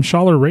 p.m.,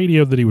 Schaller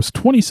radioed that he was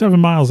 27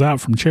 miles out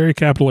from Cherry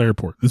Capital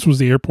Airport. This was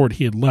the airport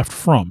he had left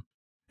from,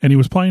 and he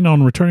was planning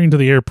on returning to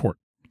the airport.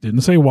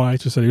 Didn't say why,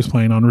 just said he was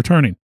planning on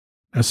returning.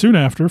 Now, soon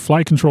after,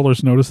 flight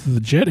controllers noticed that the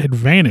jet had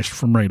vanished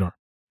from radar,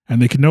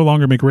 and they could no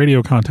longer make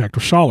radio contact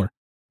with Schaller.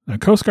 Now,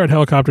 Coast Guard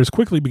helicopters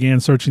quickly began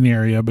searching the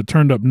area, but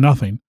turned up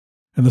nothing,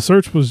 and the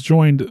search was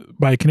joined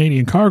by a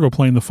Canadian cargo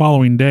plane the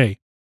following day.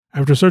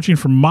 After searching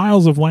for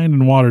miles of land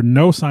and water,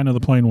 no sign of the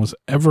plane was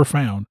ever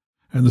found,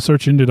 and the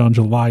search ended on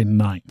July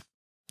 9th.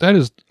 That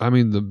is,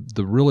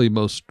 the really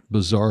most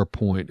bizarre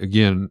point.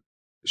 Again,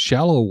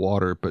 shallow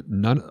water, but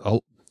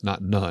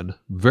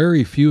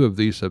very few of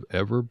these have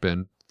ever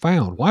been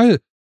found. Why,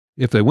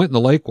 if they went in the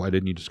lake, why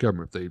didn't you discover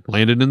them? If they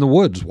landed in the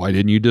woods, why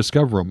didn't you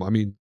discover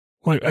them?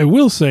 Well, I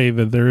will say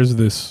that there is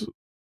this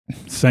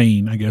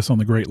saying, I guess, on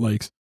the Great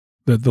Lakes,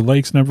 that the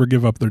lakes never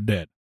give up their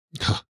dead.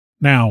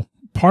 Now,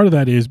 part of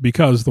that is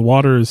because the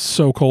water is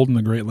so cold in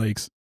the Great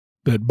Lakes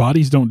that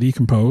bodies don't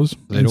decompose,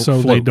 they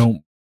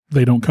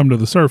don't come to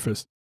the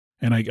surface.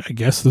 And I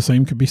guess the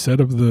same could be said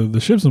of the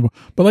ships.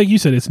 But like you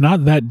said, it's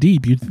not that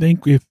deep. You'd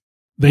think if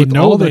they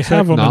know they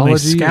have them and they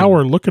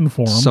scour looking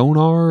for them.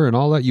 Sonar and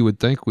all that, you would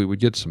think we would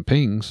get some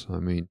pings.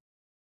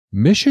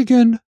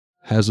 Michigan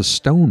has a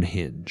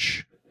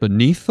Stonehenge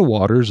beneath the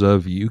waters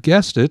of, you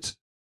guessed it,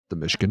 the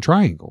Michigan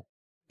Triangle.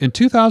 In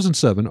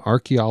 2007,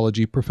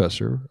 archaeology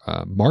professor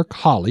Mark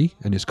Hawley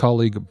and his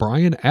colleague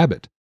Brian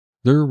Abbott,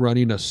 they're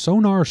running a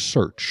sonar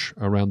search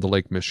around the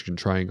Lake Michigan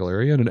Triangle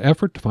area in an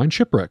effort to find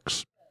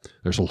shipwrecks.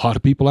 There's a lot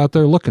of people out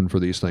there looking for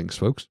these things,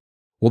 folks.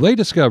 Well, they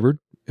discovered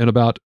in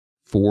about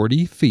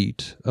 40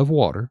 feet of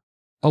water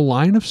a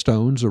line of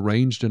stones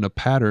arranged in a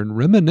pattern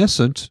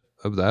reminiscent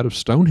of that of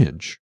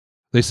Stonehenge.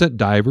 They sent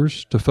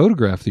divers to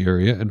photograph the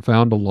area and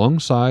found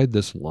alongside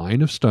this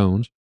line of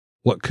stones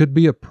what could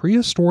be a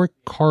prehistoric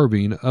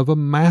carving of a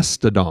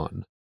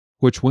mastodon,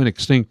 which went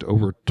extinct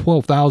over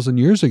 12,000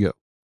 years ago.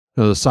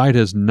 Now, the site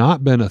has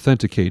not been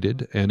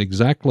authenticated, and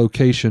exact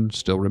location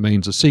still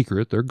remains a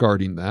secret. They're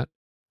guarding that.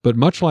 But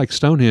much like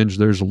Stonehenge,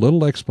 there's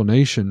little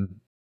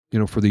explanation,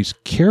 for these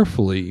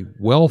carefully,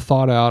 well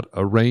thought out,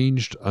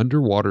 arranged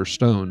underwater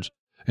stones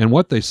and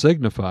what they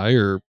signify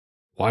or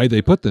why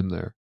they put them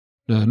there.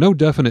 Now, no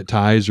definite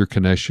ties or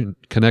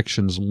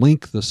connections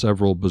link the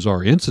several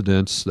bizarre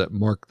incidents that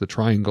mark the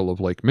triangle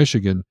of Lake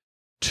Michigan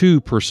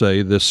to, per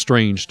se, this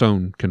strange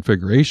stone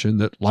configuration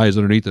that lies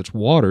underneath its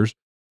waters.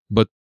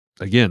 But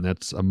again,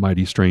 that's a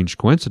mighty strange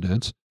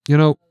coincidence.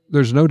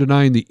 There's no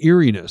denying the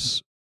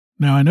eeriness.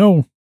 Now, I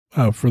know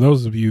for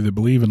those of you that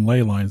believe in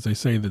ley lines, they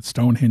say that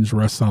Stonehenge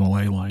rests on a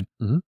ley line.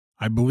 Mm-hmm.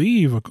 I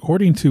believe,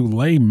 according to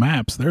ley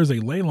maps, there's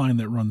a ley line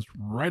that runs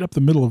right up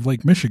the middle of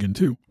Lake Michigan,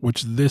 too,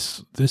 which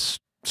this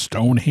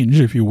Stonehenge,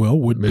 if you will,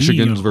 would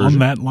Michigan's be version on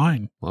that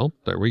line. Well,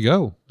 there we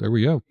go.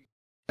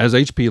 As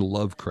H.P.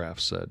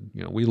 Lovecraft said,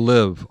 we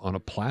live on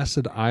a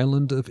placid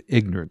island of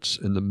ignorance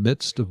in the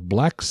midst of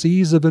black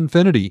seas of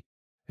infinity,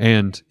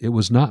 and it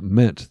was not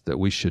meant that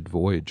we should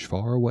voyage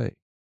far away.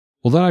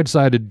 Well, then I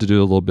decided to do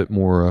a little bit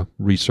more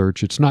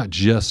research. It's not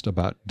just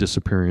about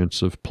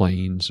disappearance of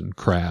planes and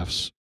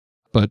crafts,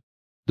 but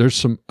there's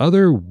some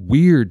other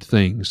weird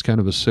things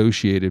kind of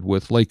associated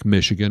with Lake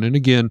Michigan. And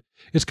again,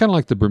 it's kind of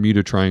like the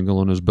Bermuda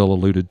Triangle, and as Bill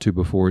alluded to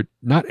before,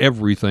 not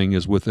everything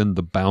is within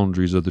the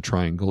boundaries of the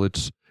triangle.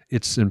 It's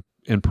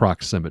in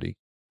proximity.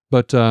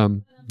 But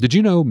did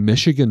you know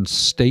Michigan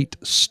State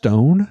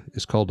Stone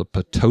is called a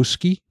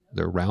Petoskey?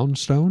 They're round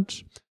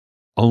stones.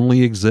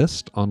 Only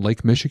exist on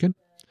Lake Michigan.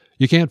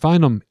 You can't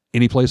find them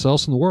anyplace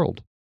else in the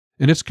world.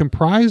 And it's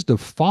comprised of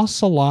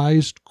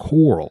fossilized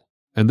coral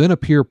and then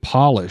appear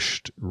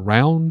polished,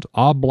 round,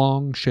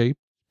 oblong shape,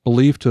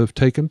 believed to have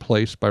taken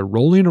place by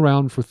rolling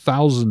around for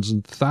thousands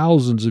and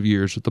thousands of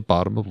years at the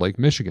bottom of Lake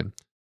Michigan.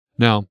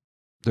 Now,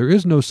 there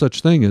is no such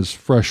thing as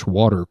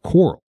freshwater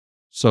coral.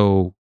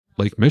 So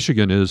Lake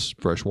Michigan is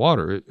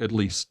freshwater, at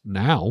least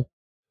now.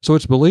 So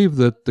it's believed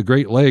that the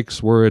Great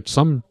Lakes were at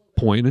some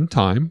point in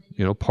time,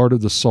 part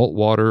of the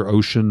saltwater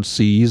ocean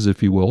seas,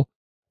 if you will.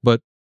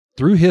 But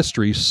through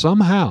history,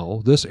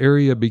 somehow this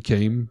area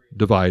became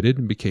divided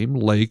and became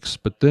lakes,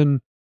 but then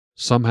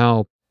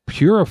somehow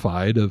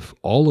purified of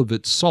all of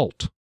its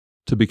salt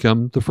to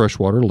become the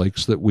freshwater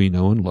lakes that we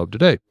know and love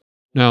today.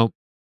 Now,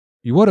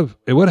 it would have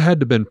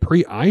had to have been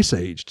pre-Ice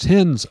Age,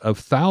 tens of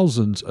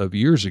thousands of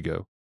years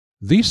ago.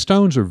 These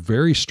stones are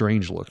very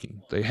strange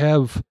looking. They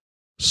have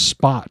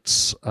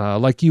spots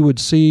like you would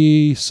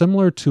see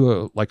similar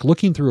to like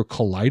looking through a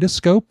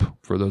kaleidoscope,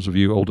 for those of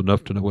you old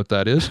enough to know what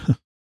that is,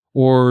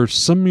 or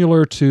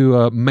similar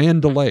to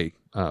Mandalay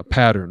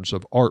patterns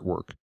of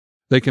artwork.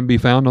 They can be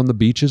found on the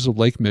beaches of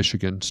Lake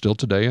Michigan still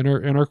today and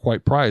are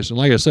quite prized. And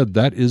like I said,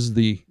 that is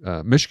the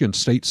Michigan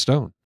State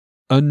Stone.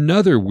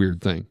 Another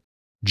weird thing,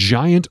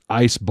 giant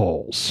ice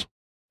balls.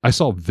 I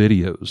saw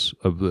videos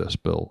of this,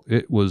 Bill.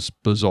 It was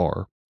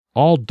bizarre.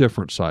 All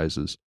different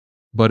sizes.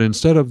 But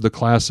instead of the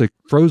classic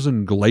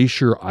frozen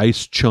glacier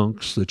ice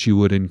chunks that you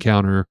would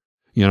encounter,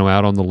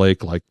 out on the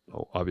lake, like,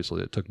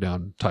 obviously it took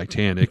down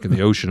Titanic and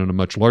the ocean on a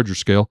much larger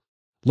scale,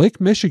 Lake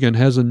Michigan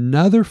has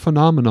another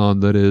phenomenon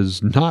that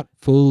is not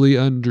fully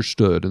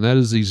understood, and that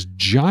is these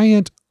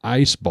giant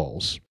ice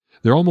balls.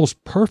 They're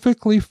almost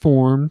perfectly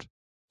formed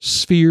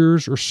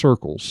spheres or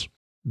circles.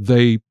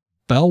 They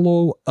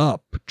bellow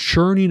up,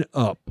 churning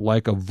up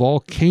like a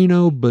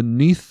volcano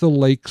beneath the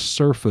lake's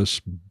surface,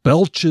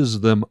 belches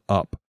them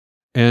up.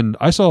 And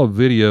I saw a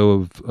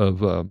video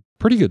of a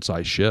pretty good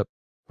sized ship,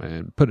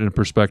 and put it in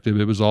perspective,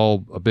 it was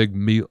all a big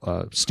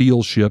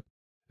steel ship,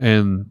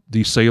 and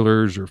these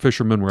sailors or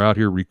fishermen were out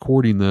here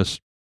recording this.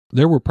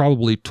 There were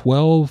probably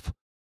 12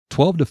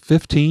 to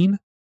 15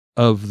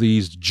 of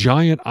these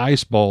giant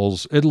ice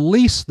balls, at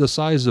least the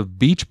size of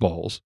beach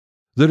balls,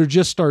 that are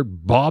just start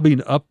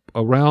bobbing up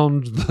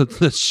around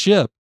the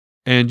ship.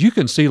 And you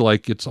can see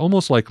it's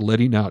almost like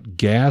letting out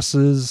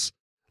gases,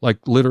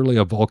 like literally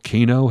a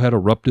volcano had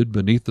erupted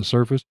beneath the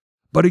surface.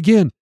 But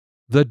again,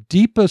 the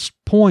deepest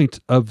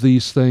point of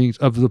these things,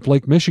 of the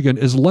Lake Michigan,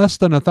 is less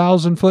than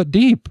 1,000 foot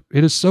deep.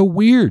 It is so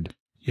weird.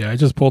 Yeah, I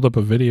just pulled up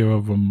a video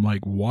of them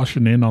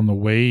washing in on the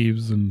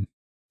waves. And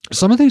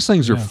some of these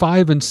things are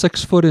 5 and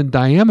 6 foot in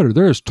diameter.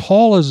 They're as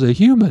tall as a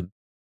human.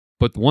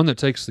 But the one that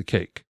takes the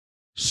cake,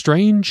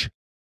 strange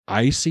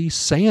icy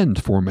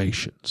sand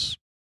formations.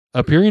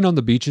 Appearing on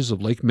the beaches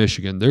of Lake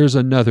Michigan, there's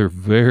another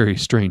very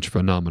strange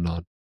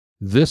phenomenon.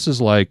 This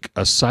is like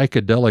a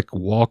psychedelic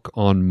walk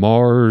on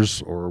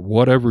Mars or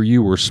whatever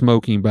you were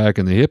smoking back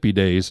in the hippie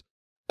days.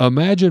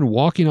 Imagine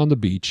walking on the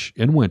beach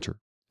in winter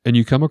and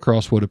you come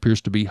across what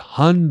appears to be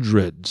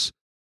hundreds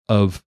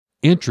of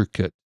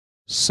intricate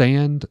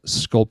sand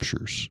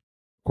sculptures,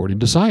 according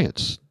to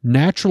science,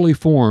 naturally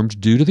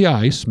formed due to the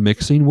ice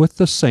mixing with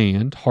the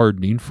sand,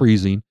 hardening,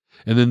 freezing.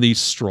 And then these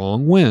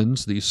strong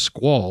winds, these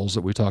squalls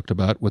that we talked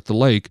about with the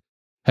lake,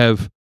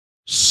 have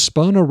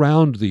spun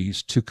around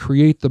these to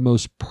create the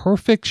most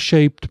perfect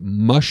shaped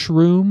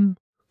mushroom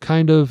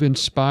kind of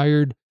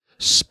inspired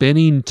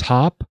spinning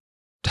top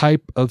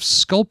type of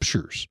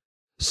sculptures.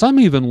 Some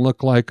even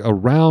look like a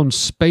round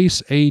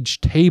space age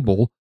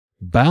table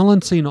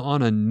balancing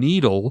on a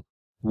needle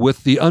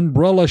with the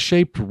umbrella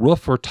shaped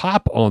roof or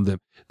top on them.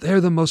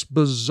 They're the most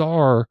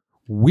bizarre,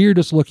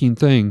 weirdest looking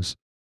things.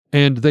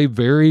 And they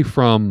vary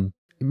from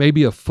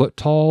maybe a foot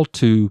tall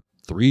to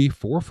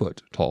 3-4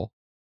 foot tall.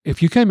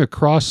 If you came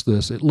across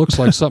this, it looks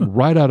like something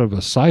right out of a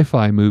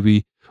sci-fi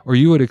movie, or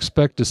you would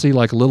expect to see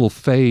little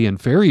fae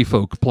and fairy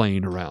folk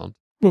playing around.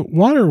 But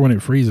water, when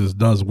it freezes,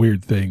 does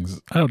weird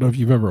things. I don't know if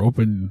you've ever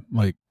opened,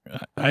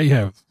 I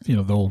have, the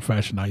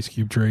old-fashioned ice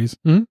cube trays.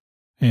 Mm-hmm.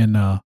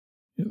 And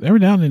every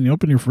now and then you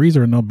open your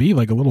freezer and there'll be a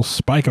little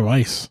spike of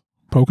ice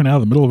poking out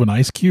of the middle of an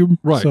ice cube.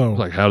 Right. So,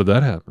 how did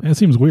that happen? It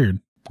seems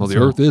weird. Well, the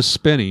Earth is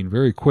spinning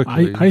very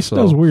quickly. Ice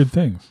does weird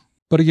things.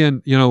 But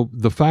again,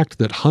 the fact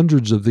that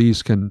hundreds of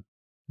these can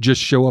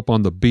just show up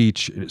on the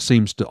beach, and it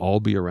seems to all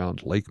be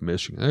around Lake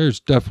Michigan. There's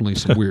definitely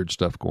some weird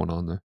stuff going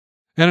on there.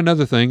 And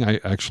another thing I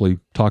actually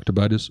talked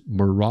about is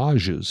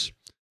mirages.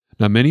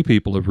 Now, many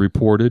people have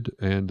reported,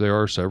 and there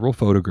are several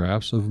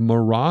photographs of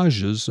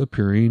mirages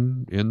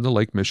appearing in the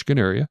Lake Michigan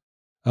area.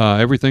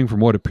 Everything from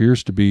what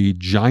appears to be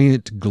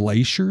giant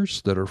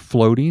glaciers that are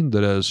floating,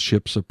 that as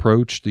ships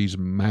approach, these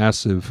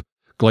massive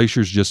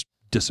glaciers just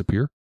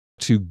disappear,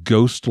 to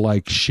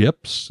ghost-like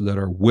ships that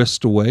are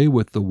whisked away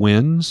with the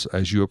winds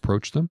as you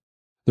approach them.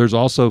 There's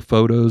also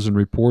photos and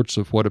reports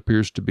of what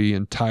appears to be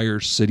entire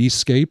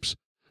cityscapes.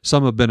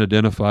 Some have been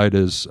identified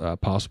as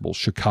possible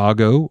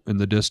Chicago in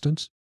the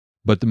distance,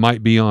 but it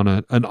might be on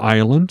an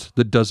island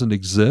that doesn't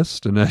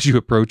exist, and as you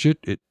approach it,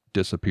 it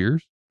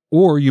disappears.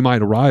 Or you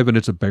might arrive and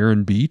it's a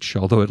barren beach,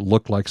 although it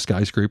looked like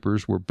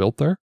skyscrapers were built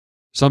there.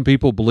 Some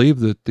people believe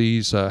that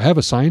these have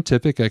a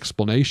scientific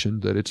explanation,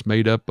 that it's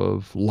made up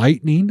of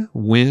lightning,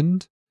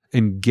 wind,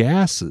 and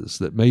gases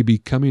that may be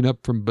coming up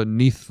from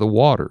beneath the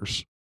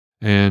waters.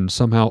 And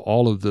somehow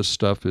all of this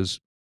stuff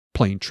is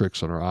playing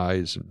tricks on our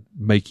eyes and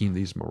making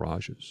these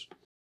mirages.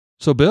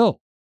 So,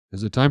 Bill,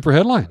 is it time for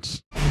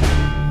headlines?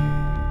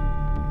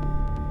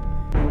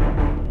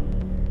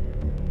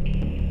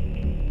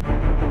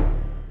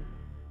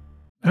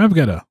 I've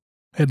got a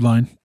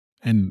headline,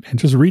 and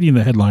just reading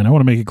the headline, I want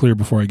to make it clear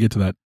before I get to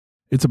that.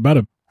 It's about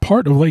a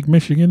part of Lake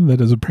Michigan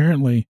that is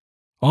apparently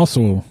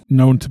also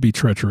known to be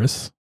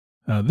treacherous.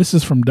 This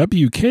is from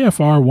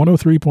WKFR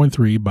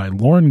 103.3 by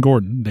Lauren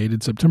Gordon,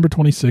 dated September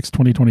 26,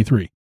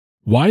 2023.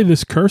 Why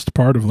this cursed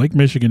part of Lake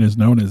Michigan is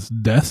known as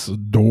Death's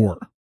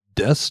Door.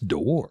 Death's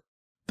Door.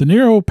 The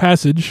narrow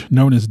passage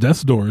known as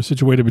Death's Door is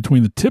situated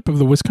between the tip of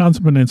the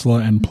Wisconsin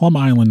Peninsula and Plum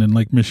Island in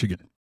Lake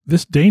Michigan.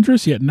 This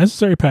dangerous yet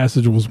necessary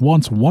passage was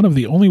once one of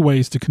the only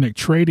ways to connect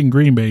trade in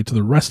Green Bay to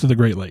the rest of the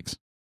Great Lakes,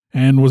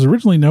 and was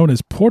originally known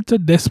as Porta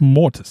des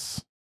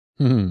Mortis,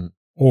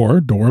 or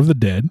Door of the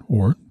Dead,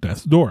 or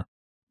Death's Door.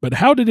 But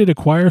how did it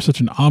acquire such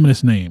an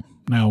ominous name?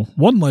 Now,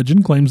 one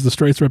legend claims the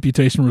strait's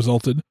reputation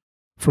resulted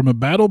from a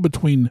battle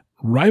between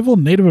rival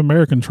Native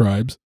American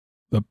tribes,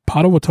 the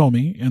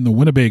Potawatomi and the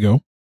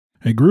Winnebago.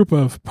 A group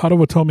of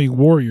Potawatomi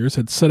warriors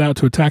had set out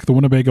to attack the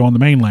Winnebago on the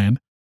mainland,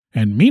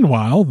 and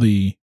meanwhile,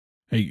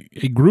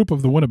 a group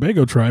of the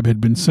Winnebago tribe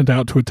had been sent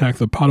out to attack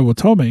the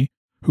Potawatomi,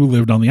 who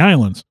lived on the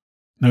islands.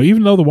 Now,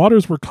 even though the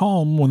waters were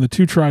calm when the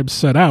two tribes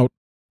set out,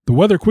 the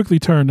weather quickly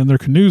turned and their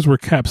canoes were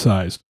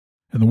capsized,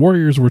 and the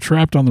warriors were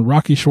trapped on the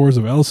rocky shores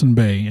of Ellison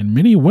Bay, and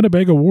many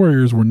Winnebago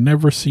warriors were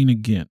never seen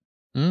again.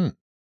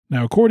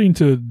 Now, according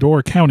to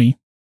Door County,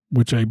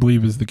 which I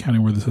believe is the county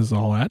where this is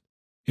all at,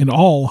 in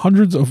all,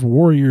 hundreds of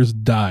warriors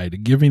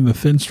died, giving the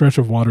thin stretch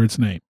of water its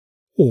name.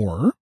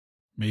 Or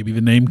maybe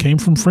the name came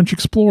from French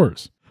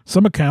explorers.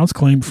 Some accounts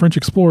claim French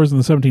explorers in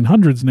the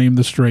 1700s named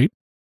the strait,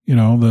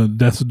 the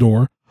Death's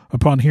Door,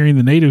 upon hearing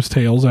the natives'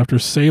 tales after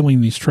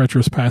sailing these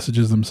treacherous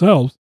passages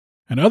themselves,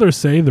 and others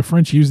say the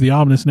French used the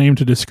ominous name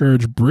to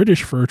discourage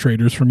British fur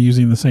traders from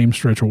using the same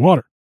stretch of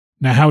water.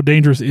 Now, how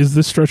dangerous is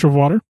this stretch of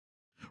water?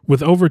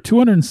 With over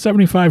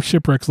 275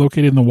 shipwrecks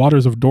located in the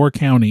waters of Door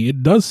County,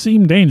 it does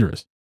seem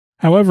dangerous.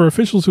 However,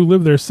 officials who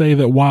live there say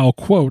that while,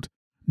 quote,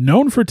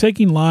 known for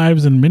taking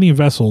lives in many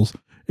vessels,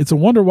 it's a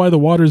wonder why the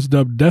waters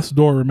dubbed Death's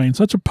Door remain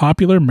such a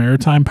popular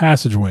maritime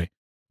passageway.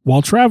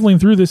 While traveling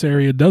through this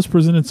area does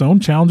present its own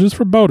challenges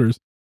for boaters,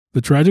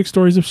 the tragic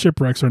stories of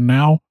shipwrecks are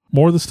now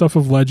more the stuff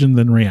of legend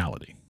than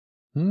reality.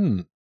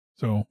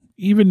 So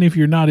even if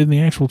you're not in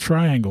the actual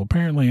triangle,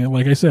 apparently,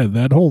 like I said,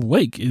 that whole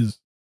lake is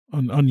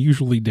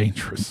unusually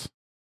dangerous.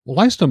 Well,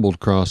 I stumbled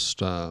across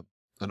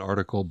an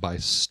article by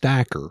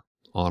Stacker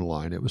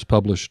online. It was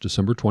published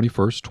December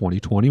 21st,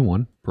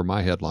 2021, per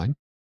my headline.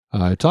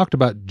 It talked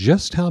about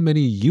just how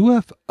many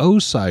UFO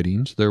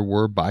sightings there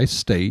were by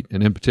state,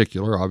 and in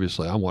particular,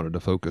 obviously, I wanted to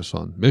focus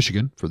on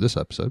Michigan for this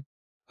episode.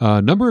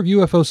 Number of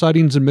UFO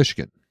sightings in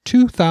Michigan,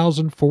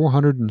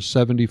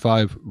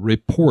 2,475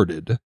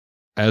 reported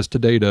as to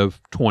date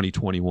of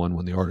 2021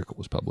 when the article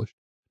was published.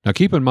 Now,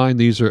 keep in mind,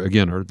 these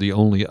are the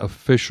only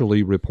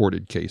officially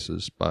reported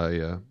cases by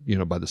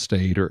the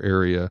state or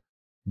area,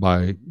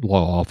 by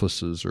law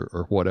offices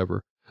or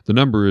whatever. The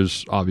number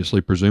is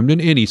obviously presumed in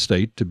any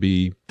state to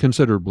be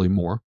considerably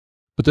more,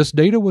 but this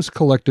data was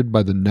collected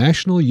by the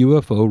National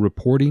UFO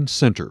Reporting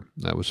Center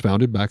that was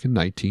founded back in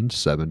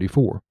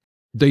 1974.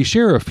 They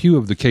share a few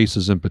of the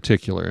cases in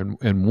particular,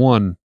 and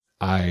one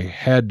I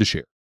had to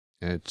share.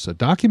 It's a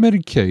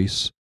documented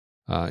case,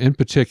 in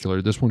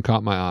particular, this one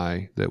caught my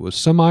eye, that was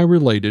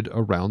semi-related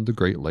around the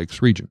Great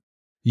Lakes region.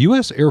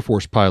 U.S. Air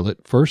Force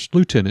pilot First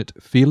Lieutenant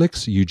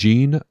Felix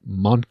Eugene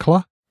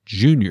Moncla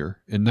Jr.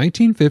 in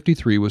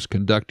 1953 was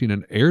conducting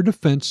an air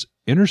defense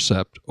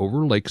intercept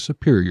over Lake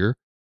Superior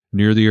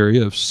near the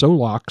area of Sioux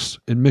Locks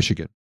in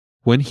Michigan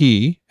when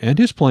he and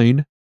his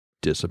plane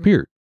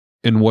disappeared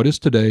in what is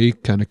today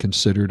kind of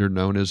considered or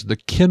known as the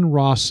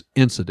Kinross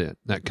incident.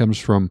 That comes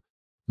from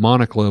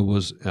Moncla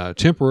was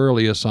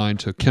temporarily assigned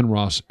to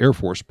Kinross Air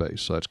Force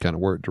Base, so that's kind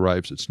of where it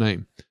derives its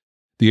name.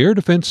 The Air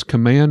Defense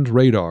Command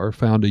radar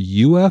found a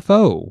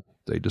UFO,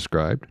 they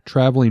described,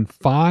 traveling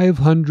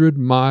 500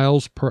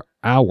 miles per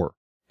hour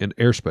in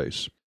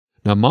airspace.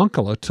 Now,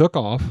 Moncala took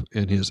off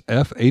in his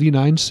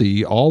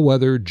F-89C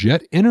all-weather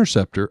jet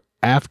interceptor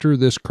after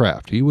this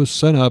craft. He was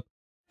sent up,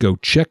 go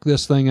check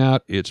this thing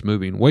out. It's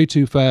moving way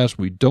too fast.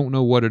 We don't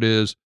know what it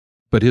is.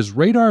 But his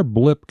radar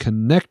blip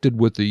connected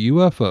with the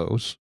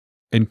UFOs,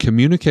 and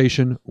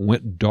communication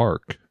went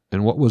dark.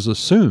 And what was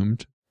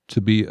assumed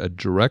to be a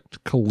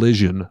direct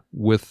collision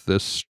with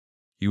this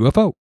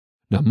UFO.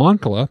 Now,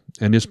 Moncala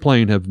and his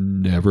plane have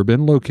never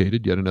been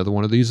located, yet another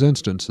one of these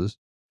instances.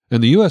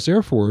 And the U.S.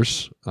 Air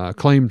Force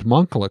claimed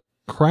Moncala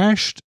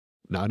crashed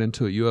not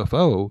into a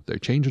UFO. They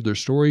changed their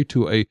story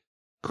to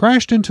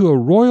crashed into a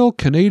Royal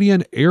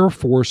Canadian Air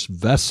Force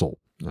vessel,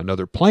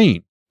 another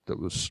plane that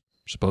was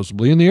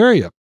supposedly in the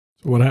area.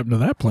 So what happened to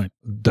that plane?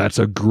 That's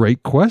a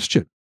great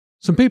question.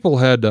 Some people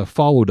had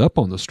followed up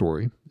on the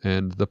story,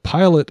 and the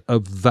pilot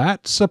of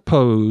that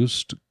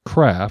supposed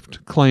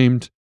craft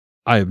claimed,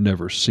 "I have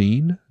never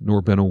seen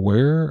nor been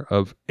aware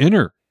of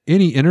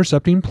any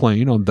intercepting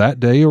plane on that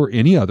day or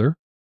any other."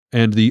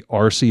 And the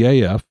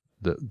RCAF,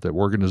 the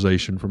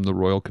organization from the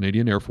Royal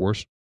Canadian Air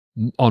Force,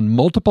 on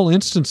multiple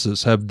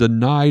instances have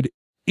denied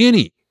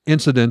any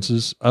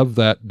incidences of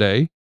that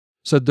day,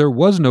 said there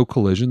was no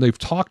collision. They've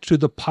talked to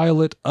the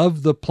pilot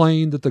of the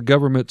plane that the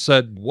government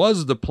said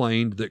was the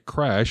plane that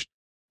crashed.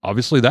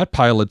 Obviously, that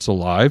pilot's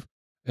alive.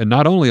 And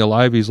not only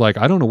alive, he's like,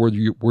 I don't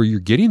know where you're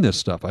getting this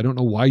stuff. I don't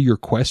know why you're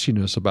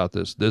questioning us about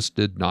this. This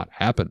did not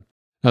happen.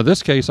 Now,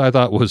 this case I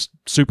thought was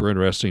super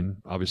interesting,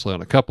 obviously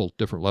on a couple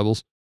different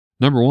levels.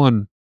 Number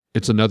one,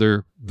 it's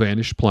another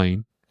vanished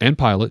plane and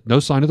pilot.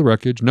 No sign of the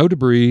wreckage, no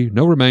debris,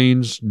 no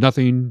remains,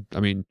 nothing. I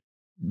mean,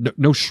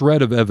 no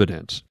shred of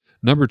evidence.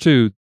 Number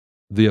two,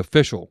 the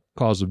official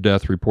cause of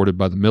death reported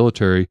by the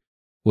military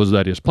was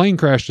that his plane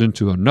crashed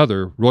into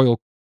another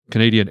Royal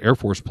Canadian Air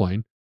Force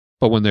plane.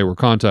 But when they were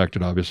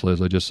contacted, obviously,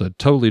 as I just said,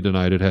 totally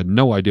denied it, had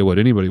no idea what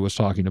anybody was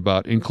talking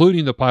about,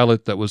 including the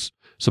pilot that was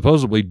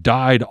supposedly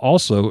died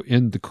also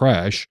in the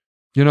crash.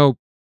 You know,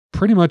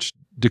 pretty much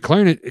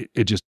declaring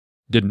it just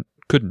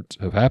couldn't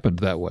have happened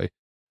that way.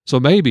 So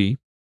maybe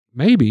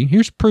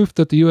here's proof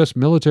that the U.S.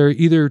 military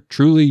either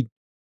truly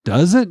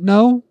doesn't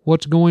know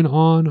what's going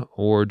on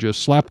or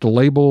just slapped a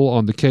label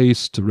on the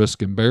case to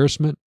risk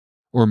embarrassment,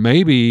 or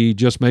maybe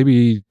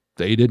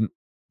they didn't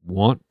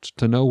want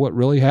to know what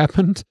really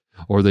happened,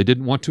 or they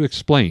didn't want to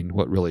explain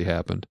what really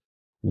happened.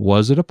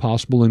 Was it a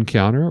possible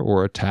encounter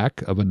or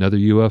attack of another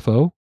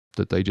UFO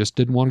that they just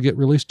didn't want to get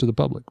released to the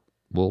public?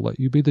 We'll let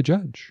you be the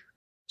judge.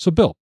 So,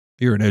 Bill,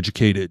 you're an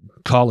educated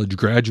college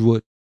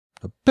graduate,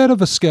 a bit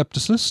of a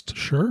skepticist.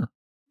 Sure.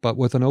 But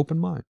with an open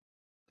mind.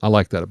 I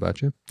like that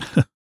about you.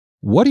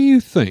 What do you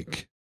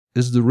think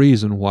is the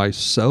reason why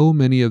so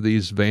many of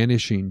these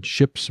vanishing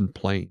ships and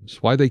planes,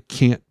 why they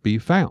can't be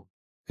found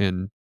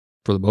in,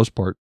 for the most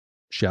part,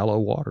 shallow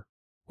water?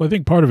 Well, I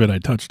think part of it I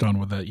touched on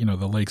with that,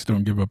 the lakes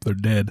don't give up their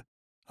dead.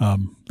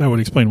 That would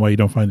explain why you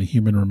don't find the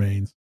human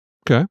remains.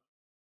 Okay.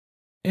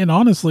 And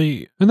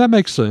honestly... And that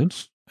makes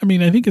sense. I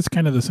mean, I think it's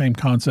kind of the same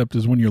concept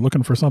as when you're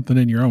looking for something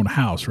in your own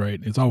house, right?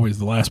 It's always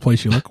the last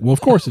place you look. Well,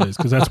 of course it is,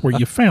 because that's where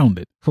you found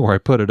it. Or I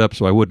put it up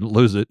so I wouldn't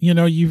lose it.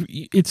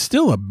 It's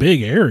still a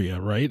big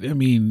area, right? I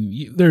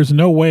mean, there's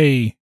no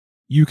way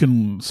you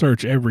can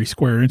search every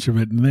square inch of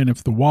it. And then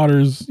if the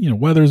water's,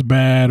 weather's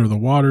bad or the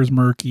water's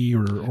murky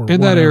or and whatever.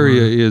 That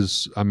area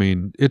is, I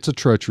mean, it's a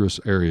treacherous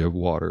area of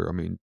water. I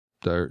mean,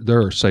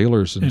 there are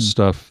sailors and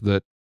stuff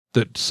that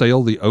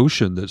sail the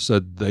ocean that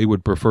said they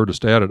would prefer to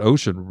stay out at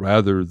ocean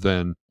rather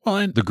than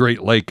the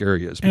Great Lake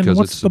areas because and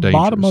what's it's the dangerous.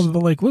 Bottom of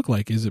the lake look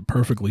like? Is it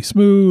perfectly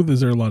smooth?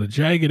 Is there a lot of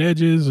jagged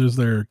edges? Is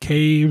there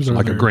caves?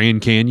 Like a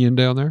Grand Canyon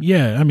down there?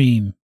 Yeah, I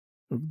mean,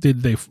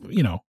 did they,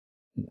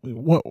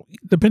 what?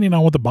 Depending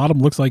on what the bottom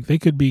looks like, they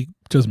could be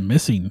just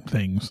missing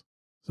things.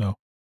 So,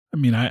 I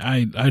mean,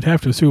 I'd have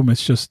to assume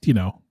it's just,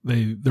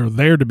 they're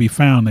there to be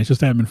found. They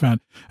just haven't been found.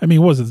 I mean,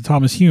 what was it the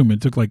Thomas Hume?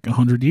 It took like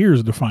 100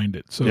 years to find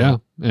it. So yeah,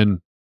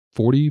 and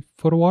 40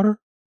 foot of water?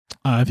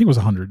 I think it was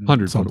 100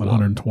 something,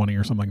 120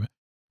 or something like that.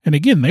 And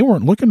again, they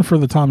weren't looking for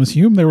the Thomas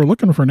Hume. They were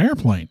looking for an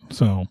airplane.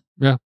 So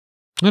yeah,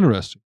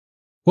 interesting.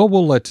 Well,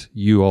 we'll let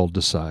you all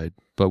decide,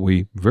 but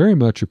we very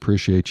much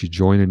appreciate you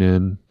joining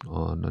in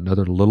on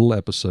another little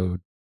episode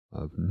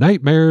of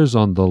Nightmares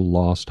on the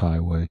Lost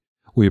Highway.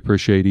 We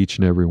appreciate each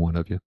and every one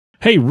of you.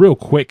 Hey, real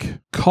quick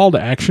call to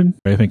action.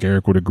 I think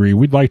Eric would agree.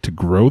 We'd like to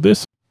grow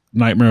this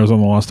Nightmares on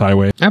the Lost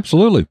Highway.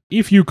 Absolutely.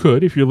 If you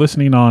you're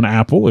listening on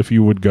Apple, if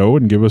you would go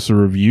and give us a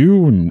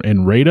review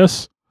and rate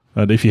us.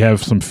 If you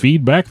have some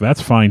feedback,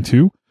 that's fine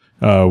too.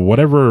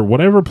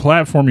 Whatever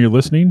platform you're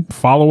listening,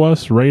 follow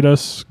us, rate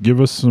us, give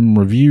us some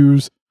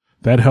reviews.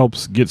 That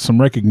helps get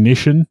some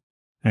recognition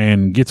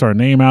and gets our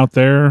name out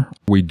there.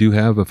 We do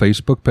have a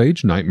Facebook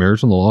page,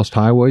 Nightmares on the Lost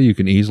Highway. You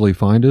can easily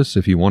find us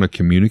if you want to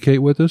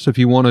communicate with us, if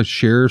you want to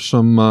share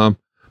some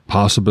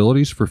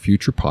possibilities for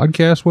future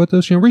podcasts with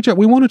us. Reach out.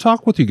 We want to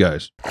talk with you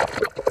guys.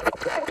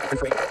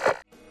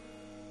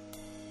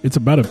 It's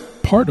about a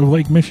part of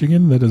Lake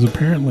Michigan that is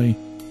apparently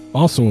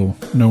also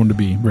known to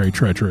be very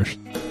treacherous.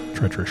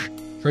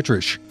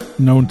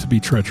 Known to be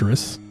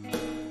treacherous.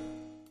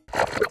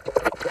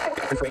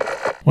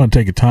 Well, want to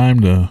take a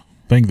time to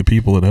thank the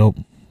people that helped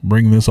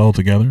bring this all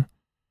together.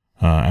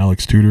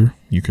 Alex Tudor,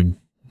 you can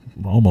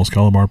almost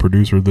call him our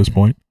producer at this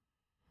point.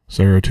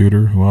 Sarah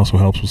Tudor, who also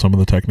helps with some of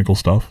the technical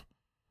stuff.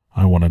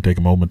 I want to take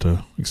a moment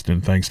to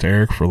extend thanks to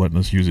Eric for letting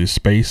us use his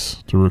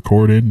space to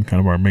record in, kind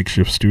of our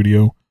makeshift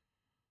studio.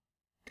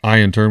 I,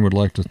 in turn, would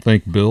like to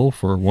thank Bill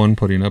for, one,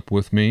 putting up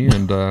with me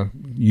and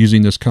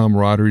using this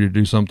camaraderie to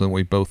do something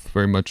we both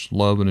very much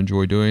love and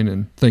enjoy doing,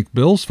 and thank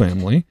Bill's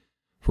family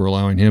for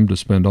allowing him to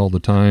spend all the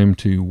time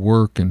to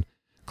work and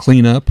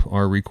clean up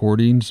our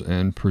recordings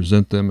and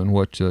present them in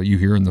what you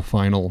hear in the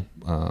final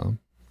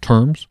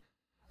terms,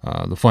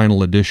 the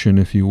final edition,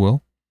 if you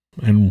will.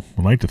 And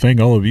I'd like to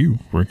thank all of you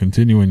for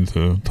continuing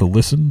to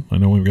listen. I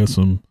know we've got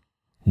some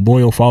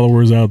loyal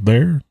followers out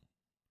there.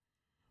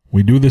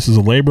 We do this as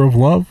a labor of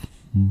love,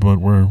 but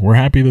we're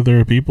happy that there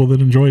are people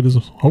that enjoy it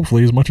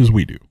hopefully as much as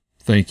we do.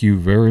 Thank you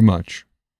very much.